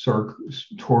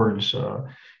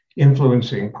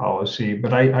influencing policy.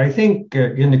 But I think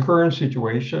in the current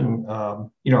situation,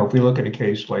 if we look at a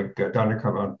case like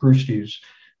Donica Prusties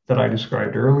that I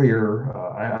described earlier,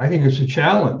 I think it's a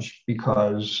challenge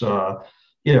because,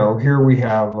 here we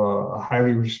have a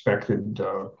highly respected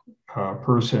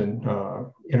person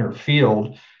in her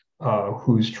field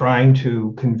who's trying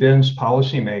to convince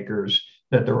policymakers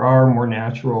that there are more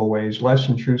natural ways, less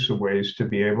intrusive ways to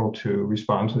be able to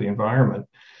respond to the environment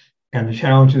and the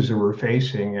challenges that we're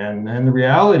facing. And the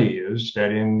reality is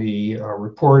that in the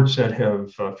reports that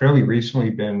have fairly recently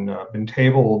been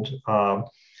tabled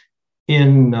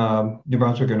in New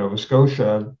Brunswick and Nova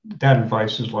Scotia, that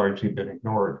advice has largely been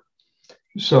ignored.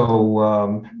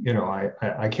 So,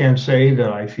 I can't say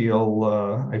that I feel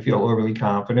overly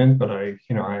confident, but I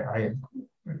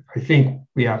think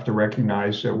we have to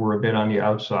recognize that we're a bit on the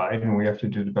outside, and we have to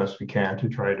do the best we can to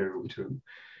try to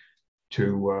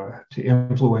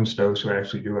influence those who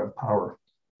actually do have power.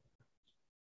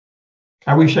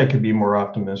 I wish I could be more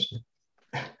optimistic.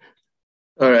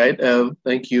 All right,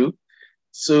 thank you.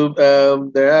 So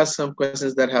there are some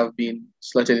questions that have been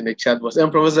slotted in the chat box.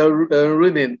 And Professor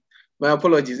Rudin, my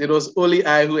apologies. It was only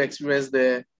I who experienced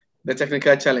the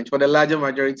technical challenge. For the larger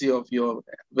majority of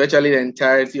virtually the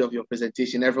entirety of your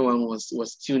presentation, everyone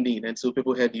was tuned in, and so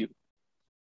people heard you.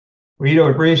 Well,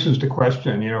 it raises the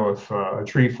question, if a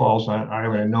tree falls on an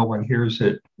island and no one hears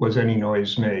it, was any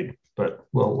noise made? But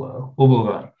we'll move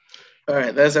on. All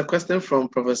right, there's a question from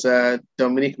Professor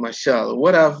Dominique Marshall.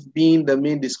 What have been the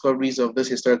main discoveries of this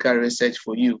historical research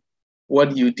for you?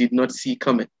 What you did not see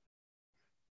coming?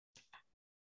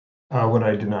 What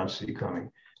I did not see coming.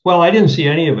 Well, I didn't see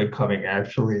any of it coming,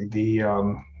 actually.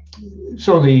 I'll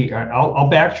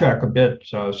backtrack a bit.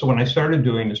 So when I started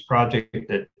doing this project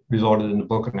that resulted in the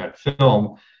book and that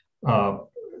film,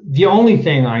 the only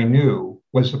thing I knew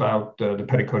was about the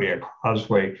Petitcodiac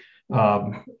Causeway.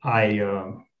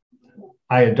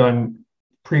 I had done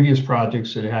previous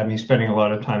projects that had me spending a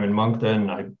lot of time in Moncton.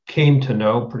 I came to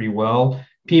know pretty well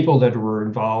people that were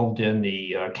involved in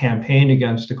the campaign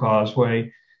against the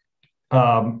Causeway.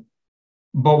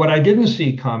 But what I didn't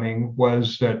see coming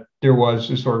was that there was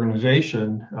this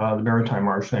organization, the Maritime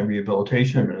Marshland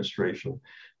Rehabilitation Administration,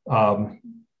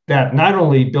 that not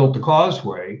only built the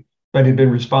Causeway, but had been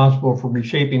responsible for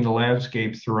reshaping the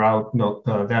landscape throughout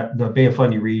the Bay of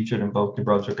Fundy region in both New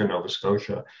Brunswick and Nova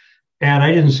Scotia. And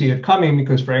I didn't see it coming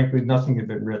because, frankly, nothing had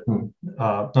been written.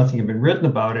 Nothing had been written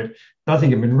about it.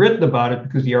 Nothing had been written about it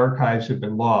because the archives had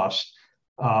been lost.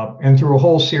 And through a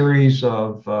whole series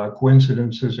of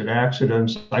coincidences and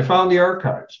accidents, I found the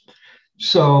archives.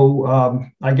 So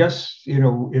I guess,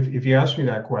 if you ask me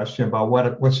that question about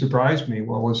what surprised me,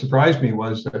 well, what surprised me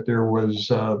was that there was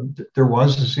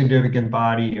a significant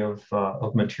body of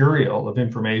material, of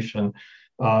information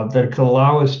that could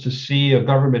allow us to see a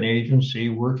government agency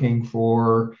working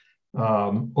for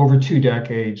over 2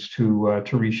 decades to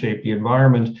reshape the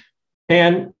environment.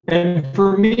 And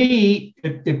for me,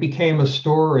 it became a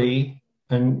story,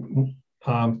 and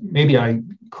maybe I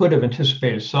could have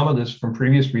anticipated some of this from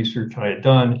previous research I had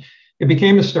done. It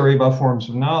became a story about forms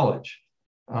of knowledge.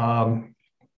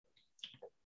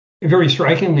 Very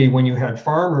strikingly, when you had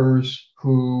farmers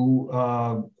who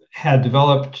had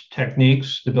developed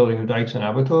techniques, the building of dykes and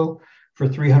abateaux, for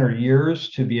 300 years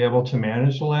to be able to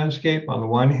manage the landscape, on the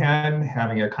one hand,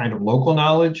 having a kind of local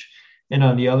knowledge, and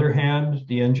on the other hand,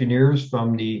 the engineers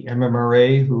from the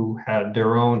MMRA who had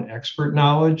their own expert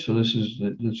knowledge. So this is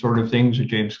the sort of things that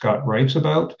James Scott writes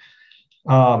about.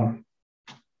 And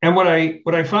what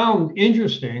I found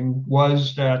interesting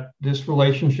was that this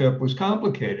relationship was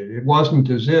complicated. It wasn't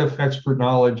as if expert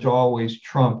knowledge always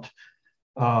trumped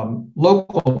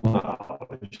local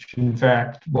knowledge. In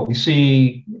fact, what we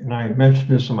see, and I mentioned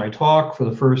this in my talk, for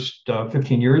the first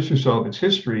 15 years or so of its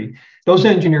history, those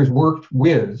engineers worked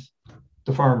with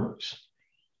the farmers.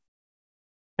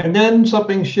 And then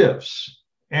something shifts.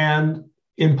 And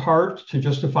in part to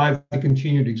justify the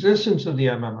continued existence of the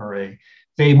MMRA,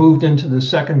 they moved into the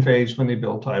second phase when they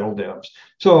built tidal dams.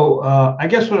 So I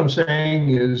guess what I'm saying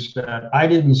is that I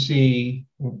didn't see,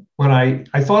 when I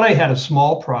thought I had a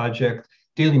small project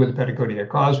dealing with the Petitcodiac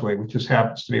Causeway, which just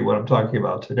happens to be what I'm talking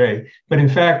about today. But in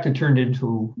fact, it turned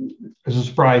into, as a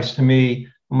surprise to me,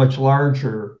 a much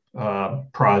larger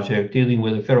project dealing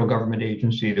with a federal government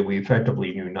agency that we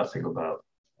effectively knew nothing about.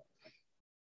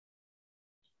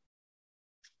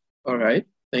 All right,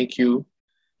 thank you.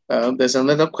 There's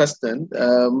another question.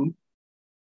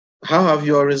 How have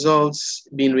your results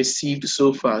been received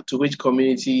so far? To which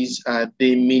communities are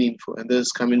they meaningful? And this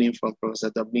is coming in from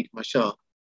Professor Dominique Marshall.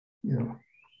 Yeah.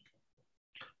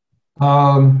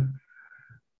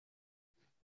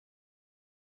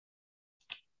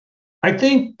 I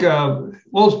think,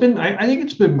 well, it's been, I think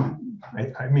it's been,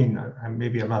 I mean,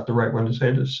 maybe I'm not the right one to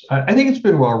say this. I think it's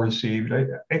been well received.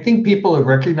 I think people have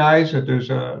recognized that there's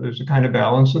a kind of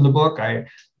balance in the book. I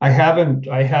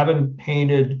haven't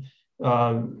painted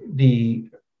okay,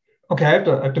 I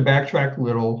have to backtrack a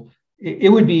little.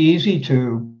 It would be easy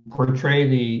to portray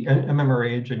the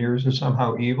MMRA engineers as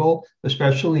somehow evil,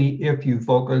 especially if you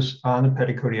focus on the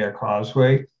Petitcodiac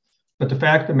Causeway. But the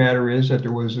fact of the matter is that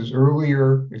there was this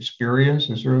earlier experience,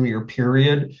 this earlier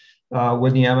period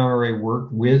when the MMRA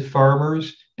worked with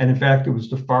farmers. And in fact, it was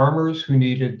the farmers who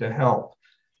needed the help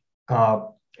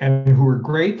and who were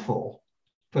grateful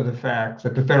for the fact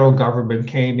that the federal government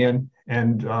came in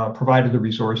and provided the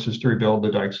resources to rebuild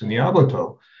the dikes in the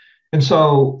Ablato. And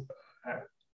so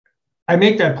I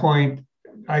make that point.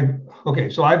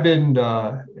 So I've been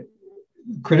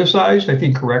criticized, I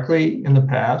think correctly, in the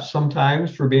past,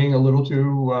 sometimes for being a little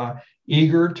too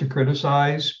eager to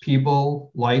criticize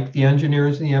people like the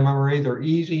engineers in the MMRA. They're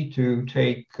easy to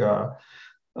take, to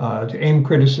aim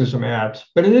criticism at.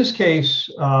 But in this case,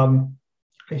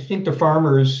 I think the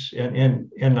farmers,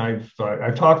 and I've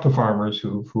talked to farmers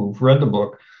who've read the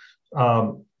book.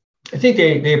 I think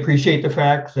they appreciate the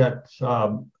fact that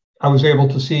I was able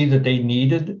to see that they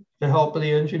needed the help of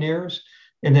the engineers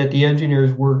and that the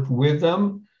engineers worked with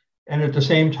them. And at the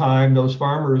same time, those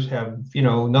farmers have,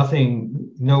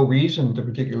 no reason to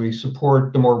particularly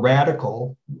support the more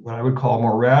radical, what I would call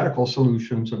more radical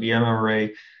solutions of the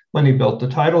MMRA when they built the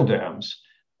tidal dams.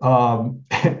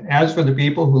 As for the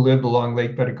people who lived along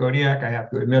Lake Petitcodiac, I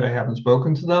have to admit I haven't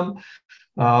spoken to them.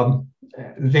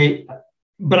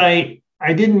 But I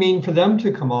didn't mean for them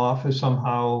to come off as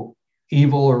somehow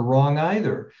evil or wrong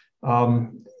either.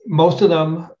 Most of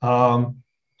them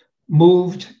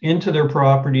moved into their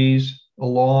properties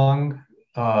along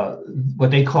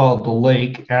what they called the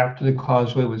lake after the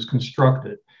causeway was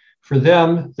constructed. For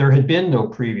them, there had been no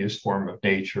previous form of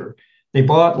nature. They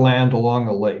bought land along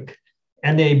a lake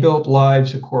and they built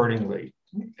lives accordingly.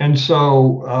 And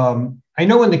so I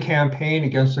know in the campaign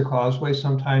against the causeway,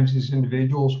 sometimes these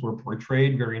individuals were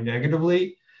portrayed very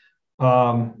negatively,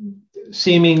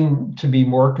 seeming to be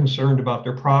more concerned about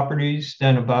their properties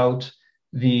than about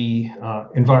the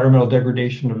environmental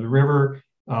degradation of the river.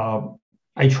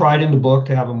 I tried in the book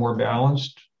to have a more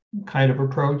balanced kind of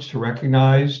approach, to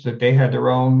recognize that they had their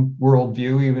own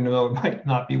worldview, even though it might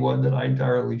not be one that I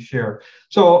entirely share.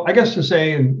 So I guess to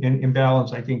say in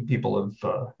balance, I think people have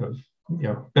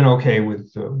been okay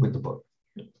with the book.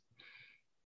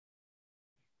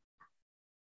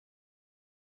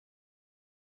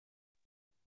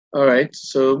 All right,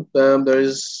 so there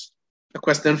is a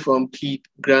question from Pete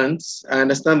Grant. I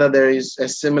understand that there is a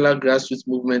similar grassroots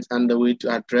movement underway to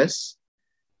address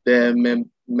the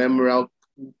Memorial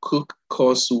Cook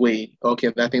Causeway.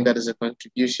 Okay, I think that is a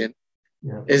contribution.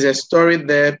 Yeah. Is a story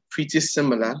there pretty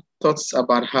similar? Thoughts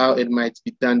about how it might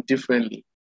be done differently?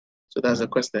 So that's a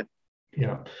question.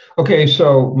 Yeah. Okay.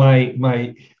 So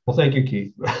well, thank you,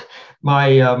 Keith.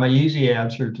 My easy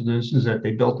answer to this is that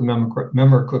they built the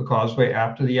Memorial Cook Causeway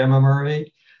after the MMRA.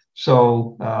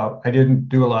 So I didn't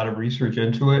do a lot of research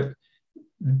into it,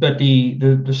 but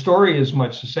the story is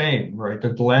much the same, right?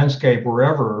 That the landscape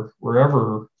wherever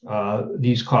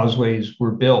these causeways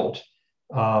were built,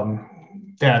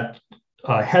 that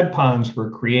headponds were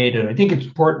created. I think it's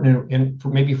important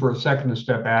maybe for a second to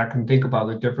step back and think about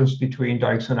the difference between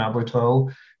dykes and Ablato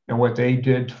and what they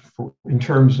did in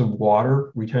terms of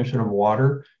water, retention of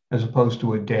water, as opposed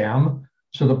to a dam.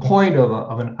 So the point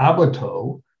of an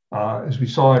Ablato, as we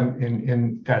saw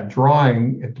in that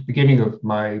drawing at the beginning of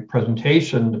my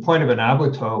presentation, the point of an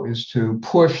Ablato is to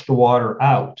push the water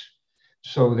out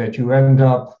so that you end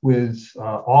up with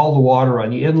all the water on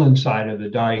the inland side of the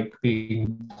dike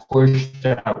being pushed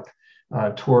out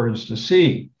towards the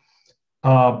sea.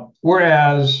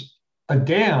 Whereas a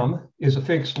dam is a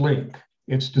fixed link.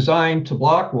 It's designed to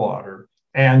block water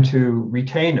and to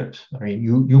retain it. I mean,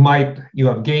 you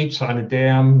have gates on a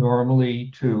dam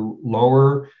normally to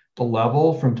lower the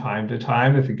level from time to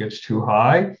time if it gets too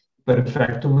high, but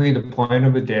effectively the point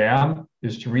of a dam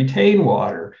is to retain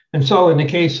water. And so in the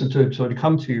case, to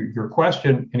come to your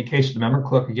question, in the case of the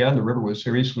Memmerclook, again, the river was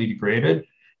seriously degraded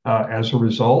as a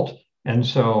result. And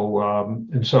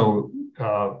so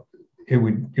it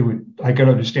would I can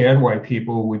understand why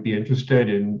people would be interested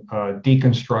in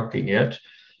deconstructing it.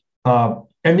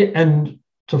 And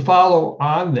to follow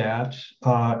on that,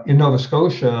 in Nova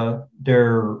Scotia,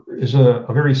 there is a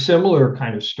very similar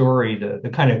kind of story. The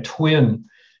kind of twin,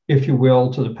 if you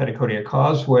will, to the Petitcodiac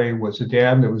Causeway was a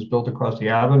dam that was built across the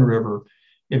Avon River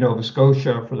in Nova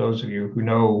Scotia. For those of you who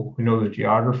know the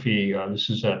geography, this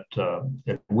is at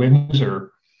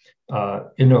Windsor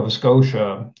in Nova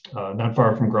Scotia, not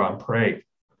far from Grand Pre.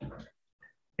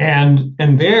 And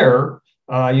there,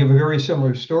 you have a very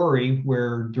similar story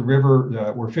where the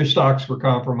river, where fish stocks were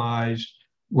compromised,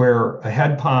 where a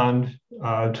head pond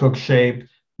took shape,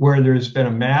 where there's been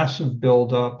a massive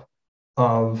buildup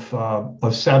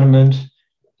of sediment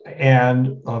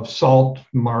and of salt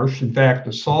marsh. In fact,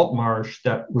 the salt marsh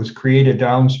that was created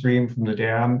downstream from the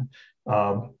dam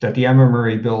that the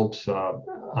MMRA built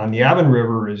on the Avon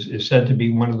River is said to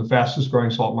be one of the fastest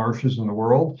growing salt marshes in the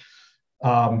world.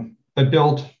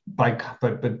 But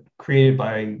created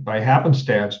by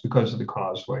happenstance because of the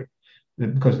causeway,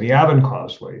 because of the Avon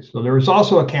Causeway. So there was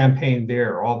also a campaign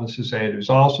there. All this to say, there's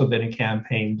also been a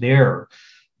campaign there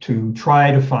to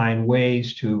try to find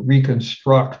ways to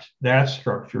reconstruct that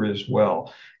structure as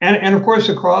well. And of course,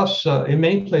 across in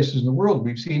many places in the world,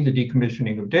 we've seen the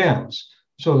decommissioning of dams.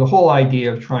 So the whole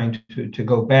idea of trying to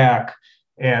go back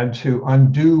and to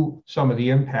undo some of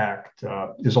the impact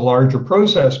is a larger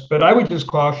process. But I would just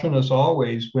caution us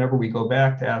always, whenever we go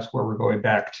back, to ask where we're going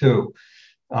back to.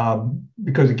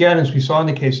 Because again, as we saw in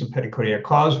the case of Petitcodiac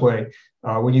Causeway,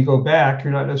 when you go back,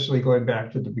 you're not necessarily going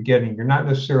back to the beginning. You're not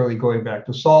necessarily going back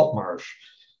to salt marsh.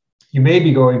 You may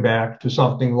be going back to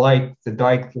something like the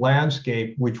dike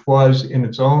landscape, which was in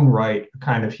its own right a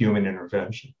kind of human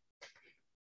intervention.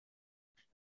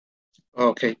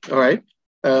 Okay, all right.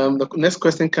 The next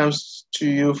question comes to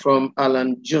you from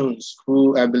Alan Jones,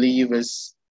 who I believe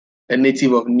is a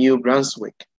native of New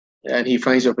Brunswick, and he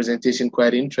finds your presentation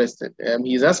quite interesting.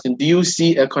 He's asking, do you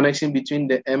see a connection between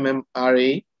the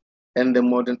MMRA and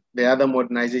the other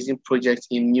modernization projects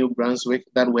in New Brunswick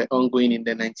that were ongoing in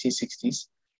the 1960s,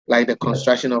 like the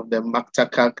construction of the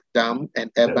Mactaquac Dam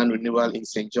and urban renewal in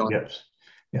St. John?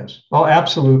 Yes. Oh,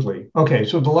 absolutely. Okay,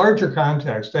 so the larger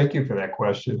context, thank you for that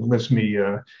question.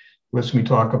 Lets me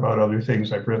talk about other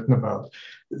things I've written about.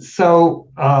 So,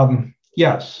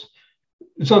 yes.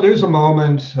 So there's a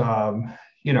moment,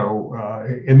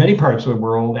 in many parts of the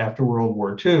world after World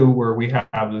War II, where we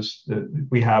have this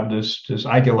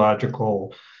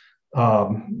ideological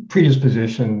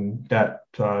predisposition that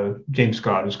James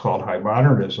Scott has called high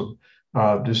modernism.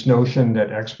 This notion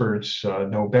that experts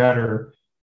know better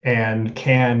and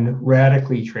can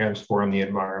radically transform the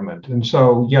environment. And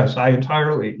so, yes, that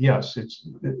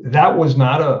was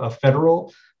not a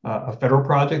federal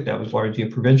project. That was largely a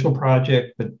provincial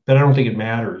project, but I don't think it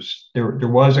matters. There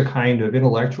was a kind of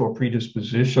intellectual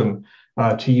predisposition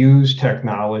to use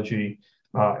technology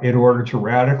in order to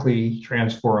radically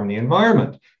transform the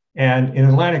environment. And in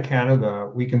Atlantic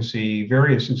Canada, we can see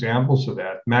various examples of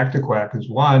that. Mactaquac is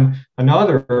one.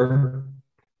 Another,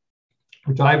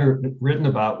 which I've written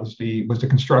about, was the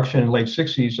construction in the late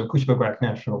 60s of Cushbequac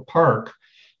National Park,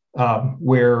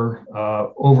 where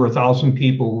over 1,000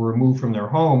 people were removed from their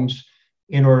homes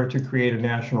in order to create a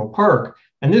national park.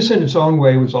 And this in its own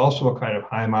way was also a kind of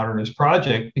high modernist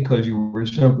project, because you were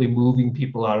simply moving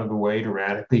people out of the way to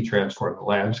radically transform the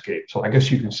landscape. So I guess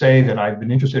you can say that I've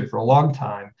been interested for a long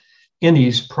time in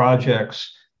these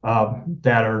projects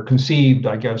that are conceived,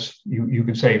 I guess you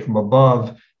could say, from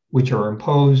above, which are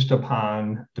imposed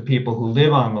upon the people who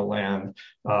live on the land,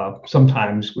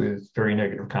 sometimes with very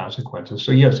negative consequences.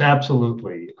 So yes,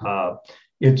 absolutely.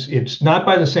 It's not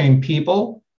by the same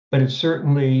people, but it's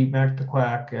certainly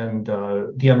Mactaquac and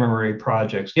the MMRA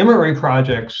projects. The MMRA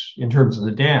projects, in terms of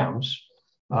the dams,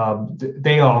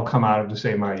 they all come out of the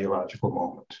same ideological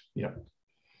moment. Yeah.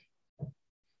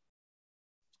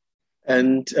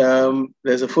 And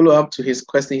there's a follow-up to his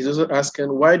question. He's also asking,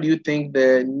 why do you think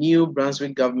the New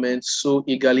Brunswick government so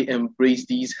eagerly embraced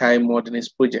these high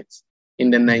modernist projects in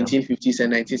the 1950s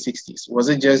and 1960s? Was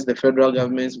it just the federal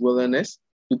government's willingness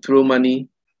to throw money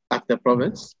at the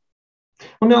province?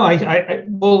 Well, no,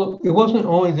 well, it wasn't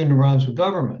only the New Brunswick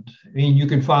government. I mean, you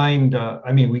could find,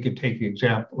 I mean, we could take the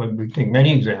example, we could take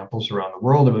many examples around the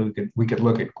world of it. We could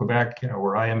look at Quebec, you know,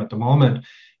 where I am at the moment,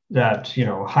 that, you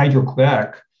know,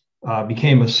 Hydro-Quebec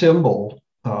became a symbol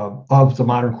of the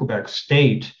modern Quebec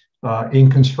state in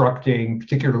constructing,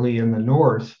 particularly in the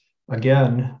north,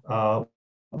 again,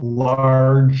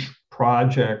 large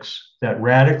projects that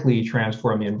radically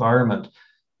transform the environment.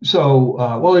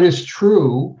 So, well, it is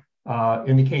true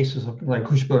in the cases of like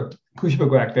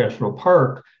Kouchibouguac National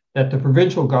Park that the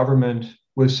provincial government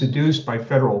was seduced by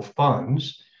federal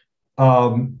funds.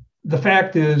 The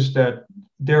fact is that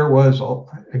there was,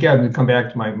 again, to come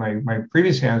back to my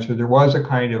previous answer, there was a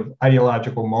kind of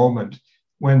ideological moment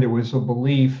when there was a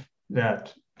belief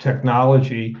that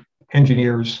technology,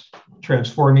 engineers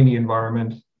transforming the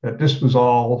environment, that this was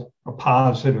all a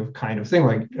positive kind of thing,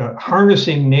 like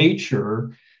harnessing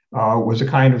nature was a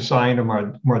kind of sign of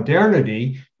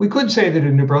modernity. We could say that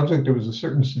in New Brunswick there was a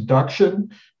certain seduction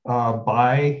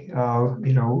by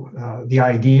the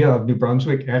idea of New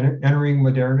Brunswick entering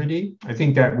modernity. I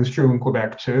think that was true in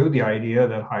Quebec too. The idea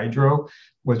that hydro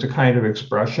was a kind of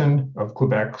expression of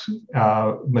Quebec's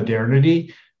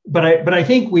modernity. But I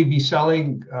think we'd be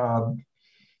selling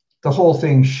the whole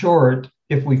thing short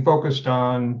if we focused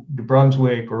on New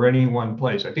Brunswick or any one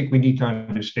place. I think we need to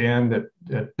understand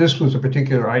that this was a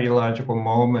particular ideological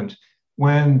moment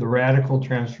when the radical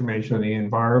transformation of the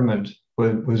environment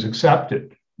was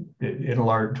accepted to a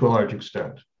large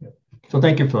extent. So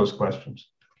thank you for those questions.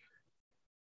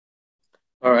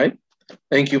 All right,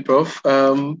 thank you, Prof.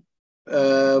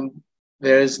 There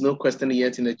is no question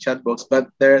yet in the chat box, but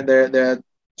there are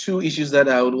two issues that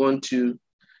I would want to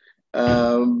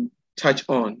touch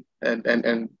on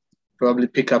and probably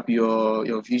pick up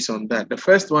your views on that. The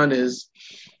first one is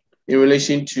in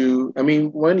relation to, I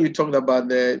mean, when you talked about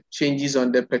the changes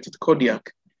on the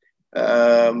Petitcodiac,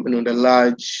 the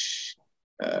large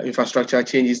infrastructure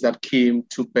changes that came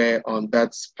to bear on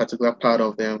that particular part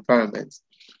of the environment,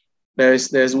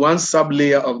 there's one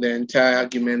sub-layer of the entire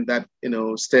argument that,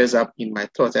 stirs up in my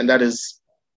thoughts, and that is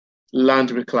land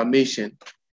reclamation.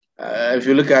 If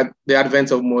you look at the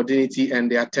advent of modernity and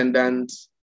the attendant,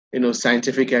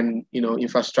 scientific and,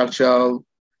 infrastructural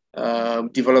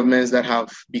developments that have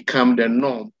become the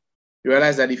norm, you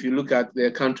realize that if you look at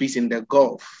the countries in the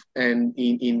Gulf and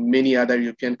in many other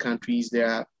European countries, there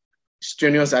are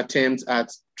strenuous attempts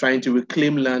at trying to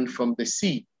reclaim land from the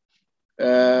sea.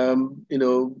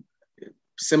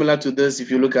 Similar to this, if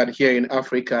you look at here in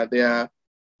Africa, there are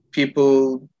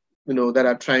people that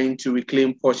are trying to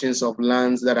reclaim portions of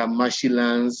lands that are marshy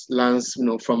lands,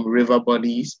 from river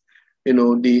bodies.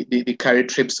 They carry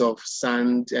trips of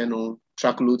sand and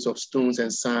truckloads of stones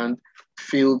and sand,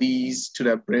 fill these to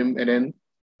the brim, and then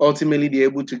ultimately they're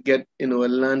able to get, a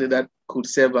land that could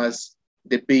serve as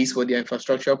the base for their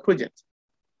infrastructure project.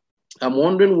 I'm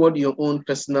wondering what your own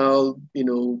personal,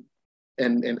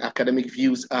 and academic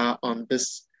views are on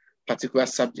this particular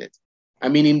subject. I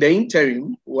mean, in the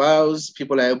interim, whilst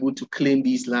people are able to claim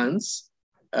these lands,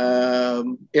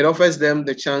 it offers them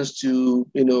the chance to,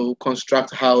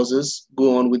 construct houses,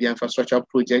 go on with the infrastructure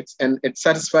projects, and it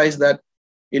satisfies that,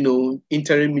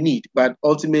 interim need. But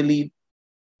ultimately,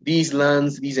 these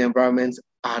lands, these environments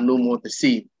are no more the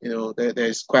same.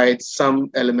 There's quite some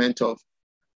element of,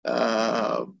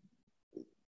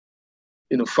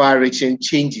 far-reaching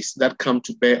changes that come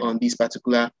to bear on these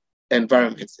particular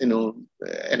environments, and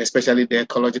especially the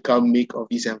ecological make of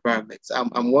these environments.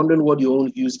 I'm wondering what your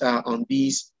own views are on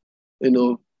these,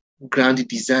 grand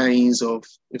designs of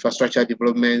infrastructure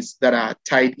developments that are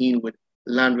tied in with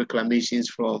land reclamations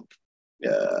from,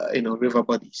 river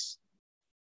bodies.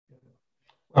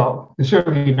 Well, it's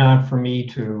certainly not for me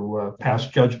to pass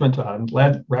judgment on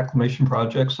land reclamation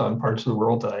projects on parts of the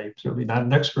world that I'm certainly not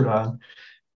an expert on.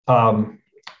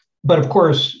 But of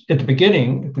course, at the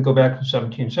beginning, if we go back to the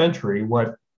 17th century,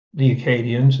 what the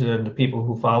Acadians and the people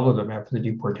who followed them after the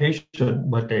deportation,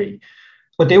 what they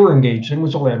were engaged in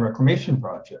was a land reclamation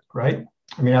project, right?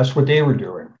 I mean, that's what they were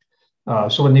doing.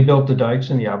 So when they built the dykes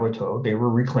in the Aboteau, they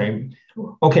were reclaiming.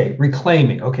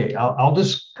 Okay, I'll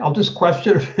just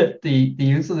question a bit the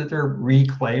use of the term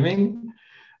reclaiming,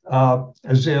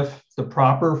 as if the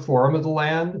proper form of the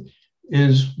land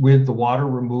is with the water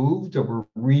removed, or we're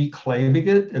reclaiming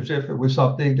it as if it was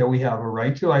something that we have a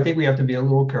right to. I think we have to be a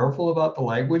little careful about the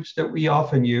language that we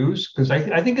often use, because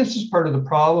I think this is part of the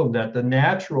problem, that the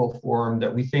natural form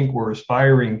that we think we're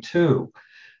aspiring to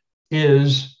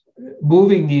is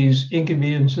moving these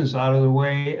inconveniences out of the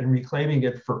way and reclaiming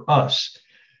it for us,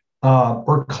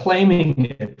 or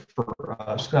claiming it for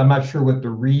us. I'm not sure what the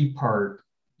re part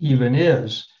even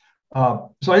is.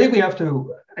 So I think we have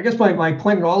to, I guess my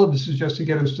point in all of this is just to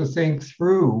get us to think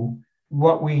through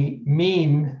what we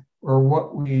mean or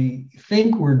what we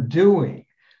think we're doing.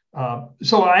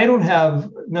 So I don't have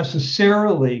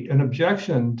necessarily an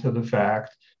objection to the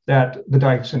fact that the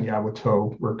dikes in the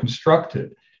Awatow were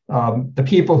constructed. The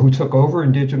people who took over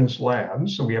indigenous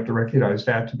lands, so we have to recognize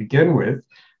that to begin with,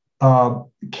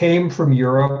 came from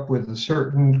Europe with a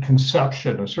certain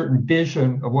conception, a certain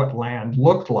vision of what land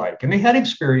looked like. And they had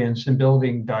experience in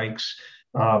building dikes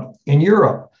in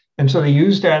Europe. And so they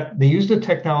used the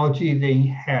technology they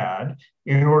had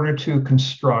in order to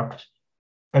construct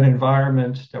an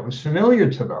environment that was familiar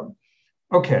to them.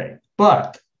 Okay,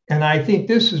 and I think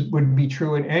this would be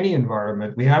true in any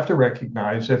environment, we have to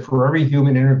recognize that for every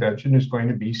human intervention, there's going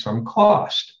to be some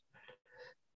cost.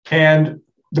 And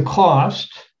the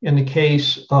cost, in the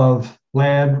case of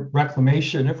land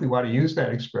reclamation, if we want to use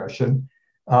that expression,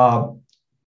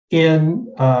 in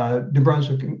New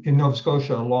Brunswick, in Nova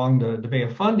Scotia, along the Bay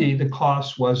of Fundy, the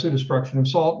cost was the destruction of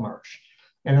salt marsh.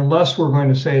 And unless we're going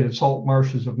to say that salt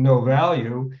marsh is of no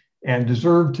value and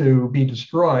deserve to be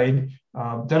destroyed,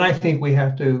 then I think we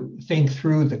have to think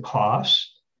through the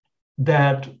costs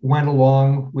that went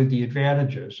along with the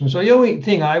advantages. And so the only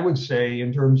thing I would say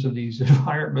in terms of these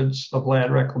environments of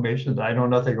land reclamation that I know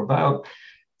nothing about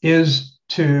is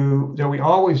that we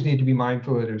always need to be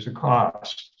mindful that there's a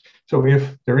cost. So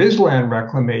if there is land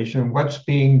reclamation, what's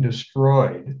being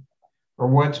destroyed or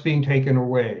what's being taken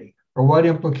away, or what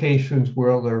implications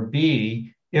will there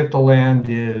be if the land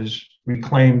is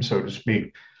reclaimed, so to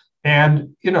speak?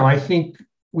 And, I think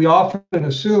we often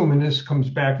assume, and this comes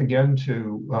back again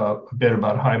to a bit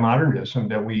about high modernism,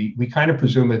 that we kind of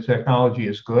presume that technology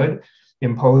is good,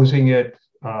 imposing it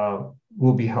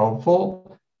will be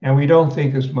helpful, and we don't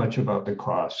think as much about the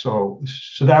cost. So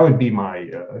that would be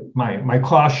my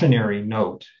cautionary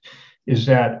note, is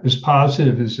that as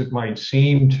positive as it might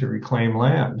seem to reclaim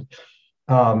land,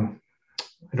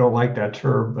 I don't like that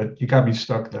term, but you got me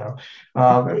stuck now.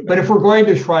 But if we're going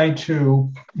to try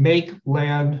to make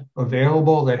land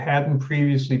available that hadn't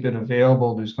previously been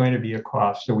available, there's going to be a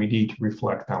cost. So we need to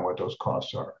reflect on what those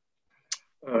costs are.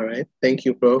 All right. Thank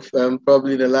you, Prof.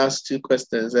 Probably the last two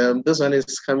questions. This one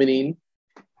is coming in.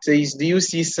 It says, do you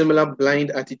see similar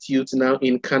blind attitudes now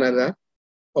in Canada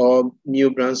or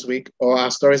New Brunswick, or are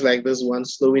stories like this one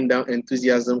slowing down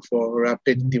enthusiasm for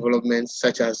rapid developments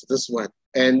such as this one?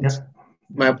 And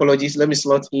my apologies, let me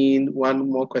slot in one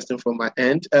more question from my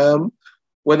end.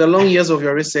 With the long years of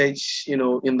your research,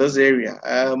 in this area,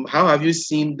 how have you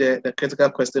seen the critical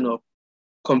question of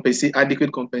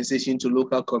adequate compensation to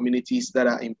local communities that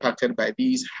are impacted by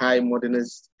these high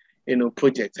modernist,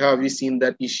 projects? How have you seen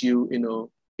that issue,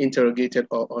 interrogated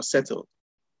or settled?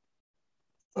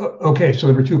 Okay, so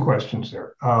there were two questions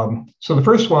there. So the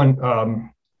first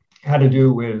one had to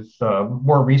do with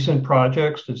more recent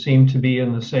projects that seem to be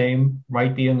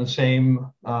might be in the same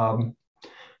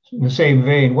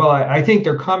vein. Well, I think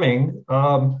they're coming.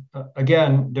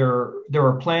 Again, there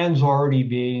are plans already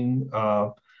being.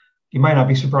 You might not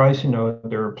be surprised to know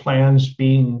there are plans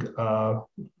being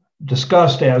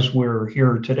discussed as we're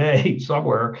here today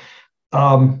somewhere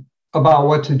about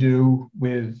what to do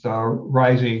with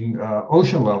rising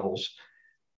ocean levels.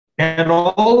 And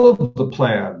all of the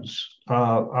plans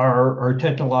are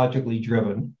technologically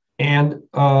driven and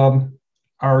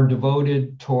are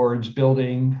devoted towards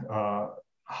building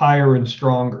higher and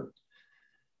stronger.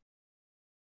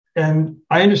 And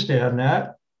I understand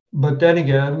that, but then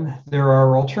again, there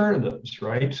are alternatives,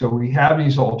 right? So we have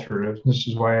these alternatives. This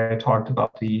is why I talked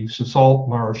about the use of salt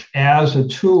marsh as a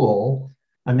tool,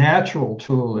 a natural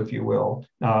tool, if you will,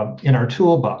 in our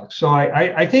toolbox. So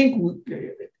I think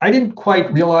I didn't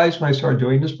quite realize when I started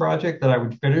doing this project that I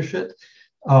would finish it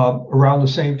around the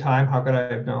same time. How could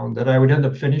I have known that I would end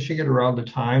up finishing it around the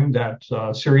time that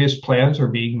serious plans are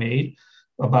being made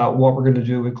about what we're going to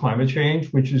do with climate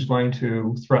change, which is going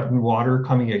to threaten water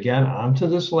coming again onto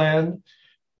this land?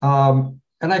 And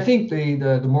I think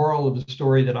the moral of the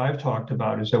story that I've talked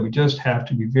about is that we just have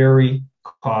to be very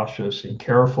cautious and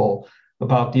careful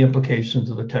about the implications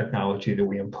of the technology that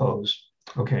we impose.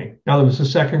 Okay, now there was a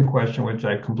second question, which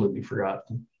I completely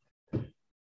forgotten.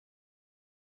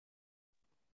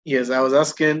 Yes, I was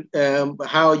asking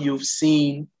how you've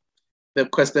seen the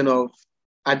question of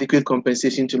adequate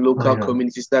compensation to local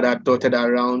communities that are dotted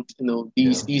around,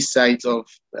 these east sides of,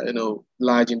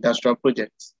 large industrial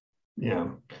projects. Yeah.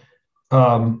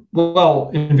 Well,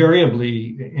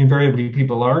 invariably,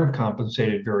 people aren't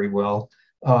compensated very well.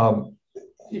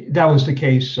 that was the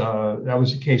case. That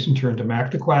was the case in terms of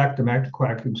Mactaquac. The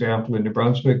Mactaquac example in New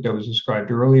Brunswick that was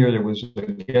described earlier. There was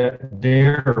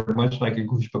there, much like in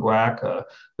Cushbeguac, a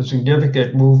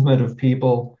significant movement of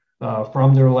people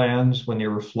from their lands when they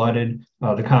were flooded.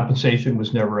 The compensation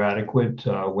was never adequate.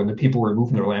 When the people were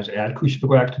moving their lands at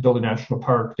Cushbeguac to build a national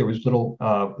park, there was little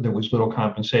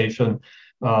compensation.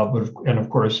 And of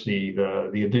course,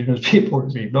 the indigenous people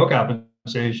received no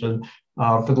compensation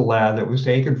for the land that was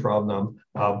taken from them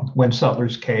when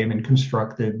settlers came and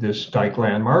constructed this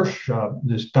dykeland marsh,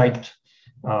 this diked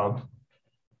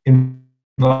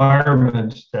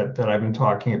environment that I've been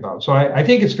talking about. So I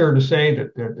think it's fair to say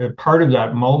that part of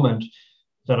that moment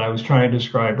that I was trying to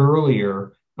describe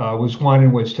earlier was one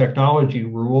in which technology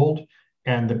ruled,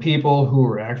 and the people who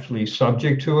were actually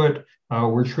subject to it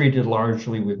were treated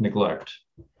largely with neglect.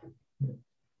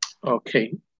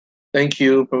 Okay. Thank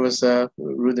you, Professor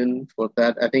Rudin, for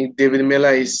that. I think David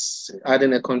Miller is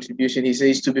adding a contribution. He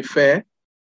says, to be fair,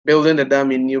 building the dam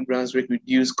in New Brunswick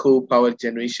reduced coal power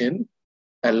generation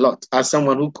a lot. As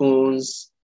someone who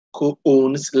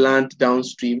co-owns land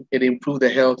downstream, it improved the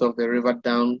health of the river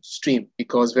downstream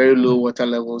because very low water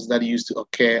levels that used to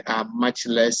occur are much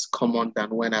less common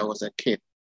than when I was a kid.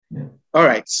 Yeah. All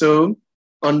right, so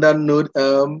on that note,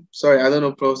 sorry, I don't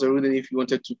know, Professor Rudin, if you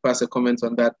wanted to pass a comment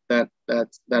on that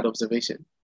observation.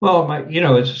 Well,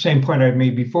 it's the same point I've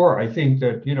made before. I think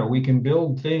that, we can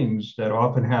build things that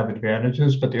often have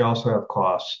advantages, but they also have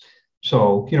costs.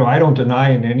 So, I don't deny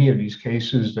in any of these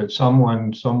cases that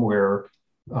someone somewhere,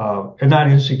 and not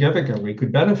insignificantly,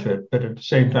 could benefit, but at the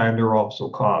same time, there are also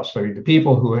costs. I mean, the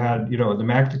people who had, in the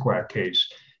Mactaquac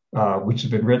case, which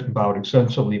has been written about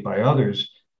extensively by others,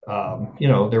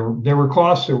 there were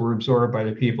costs that were absorbed by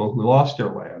the people who lost their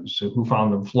lands, who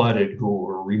found them flooded, who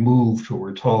were removed, who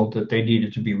were told that they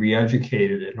needed to be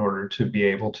re-educated in order to be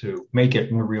able to make it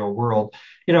in the real world.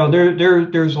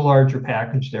 There's a larger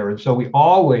package there. And so we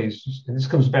always, and this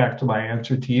comes back to my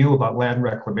answer to you about land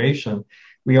reclamation,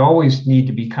 we always need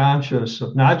to be conscious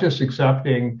of not just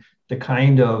accepting the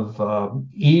kind of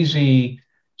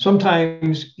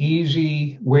sometimes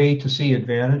easy way to see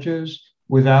advantages,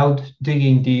 without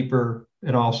digging deeper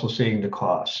and also seeing the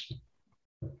cost.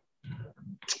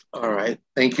 All right,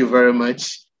 thank you very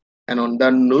much. And on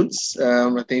that note,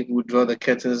 I think we'll draw the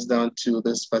curtains down to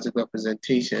this particular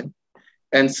presentation.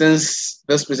 And since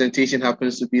this presentation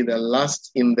happens to be the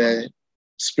last in the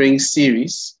spring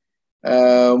series,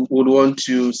 would want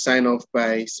to sign off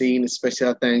by saying a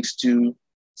special thanks to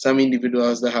some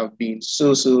individuals that have been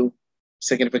so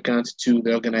significant to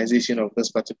the organization of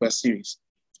this particular series.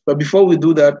 But before we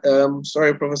do that,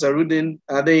 sorry, Professor Rudin,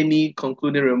 are there any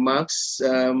concluding remarks,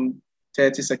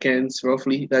 30 seconds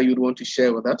roughly, that you'd want to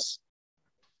share with us?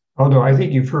 Oh, no, I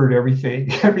think you've heard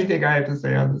everything I have to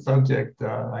say on the subject.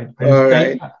 I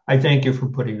thank you for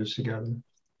putting this together.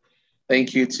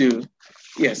 Thank you too.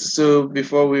 Yes, so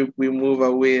before we move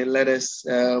away, let us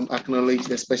acknowledge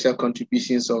the special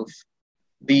contributions of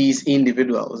these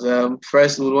individuals.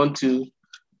 First, we want to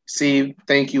say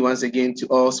thank you once again to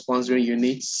all sponsoring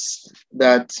units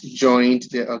that joined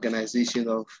the organization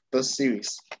of this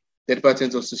series. The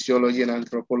Department of Sociology and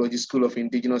Anthropology, School of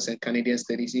Indigenous and Canadian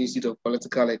Studies, Institute of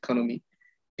Political Economy,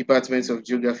 Departments of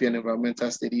Geography and Environmental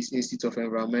Studies, Institute of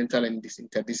Environmental and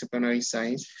Interdisciplinary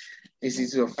Science,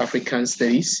 Institute of African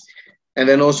Studies, and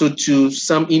then also to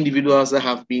some individuals that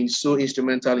have been so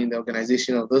instrumental in the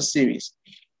organization of this series.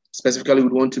 Specifically, we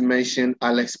want to mention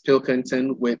Alex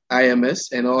Pilkington with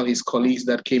IMS and all his colleagues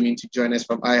that came in to join us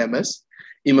from IMS,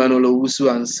 Emmanuel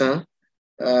Owusu-Ansan,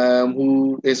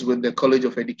 who is with the College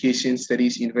of Education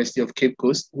Studies, University of Cape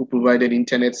Coast, who provided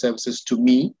internet services to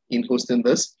me in hosting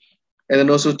this, and then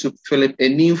also to Philip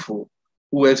Eninfo,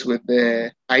 who works with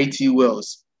the IT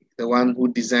Wells, the one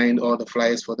who designed all the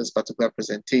flyers for this particular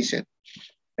presentation.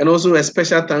 And also a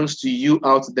special thanks to you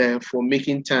out there for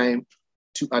making time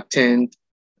to attend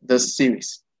this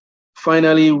series.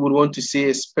 Finally, we would want to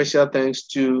say a special thanks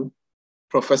to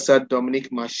Professor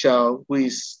Dominique Marshall, who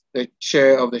is the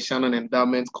chair of the Shannon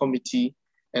Endowment Committee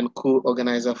and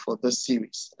co-organizer for this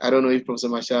series. I don't know if Professor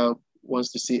Marshall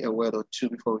wants to say a word or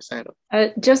two before we sign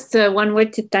off. Just one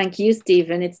word to thank you,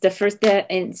 Stephen. It's the first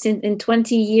in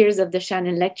 20 years of the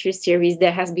Shannon Lecture series,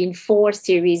 there has been 4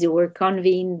 series that were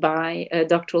convened by a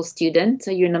doctoral student. So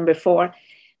you're number 4.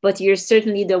 But you're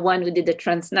certainly the one who did the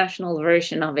transnational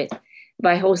version of it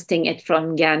by hosting it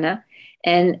from Ghana.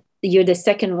 And you're the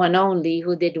second one only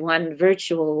who did one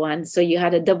virtual one. So you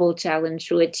had a double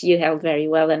challenge, which you held very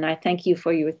well. And I thank you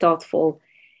for your thoughtful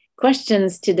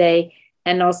questions today.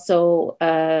 And also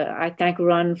I thank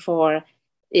Ron for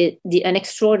an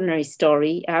extraordinary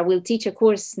story. I will teach a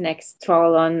course next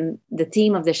fall on the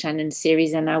theme of the Shannon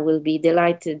series, and I will be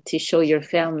delighted to show your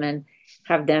film and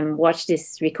have them watch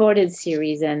this recorded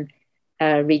series and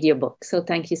read your book. So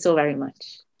thank you so very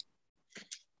much.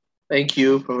 Thank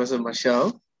you, Professor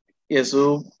Marshall. Yeah,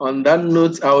 so on that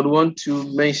note, I would want to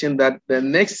mention that the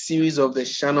next series of the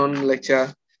Shannon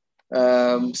Lecture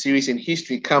series in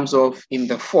history comes off in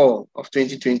the fall of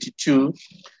 2022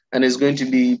 and is going to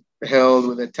be held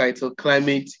with the title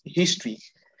Climate History.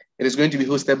 It is going to be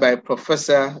hosted by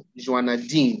Professor Joanna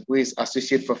Dean, who is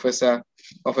Associate Professor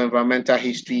of Environmental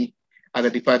History at the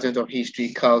Department of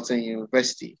History, Carleton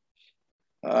University.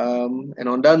 And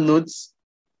on that note,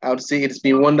 I would say it's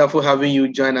been wonderful having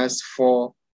you join us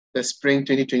for the spring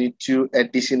 2022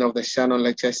 edition of the Shannon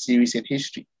Lecture series in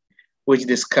history, which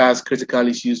discuss critical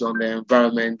issues on the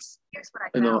environment,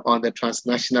 on the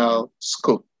transnational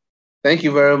scope. Thank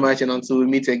you very much, and until we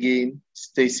meet again,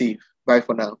 stay safe. Bye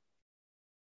for now.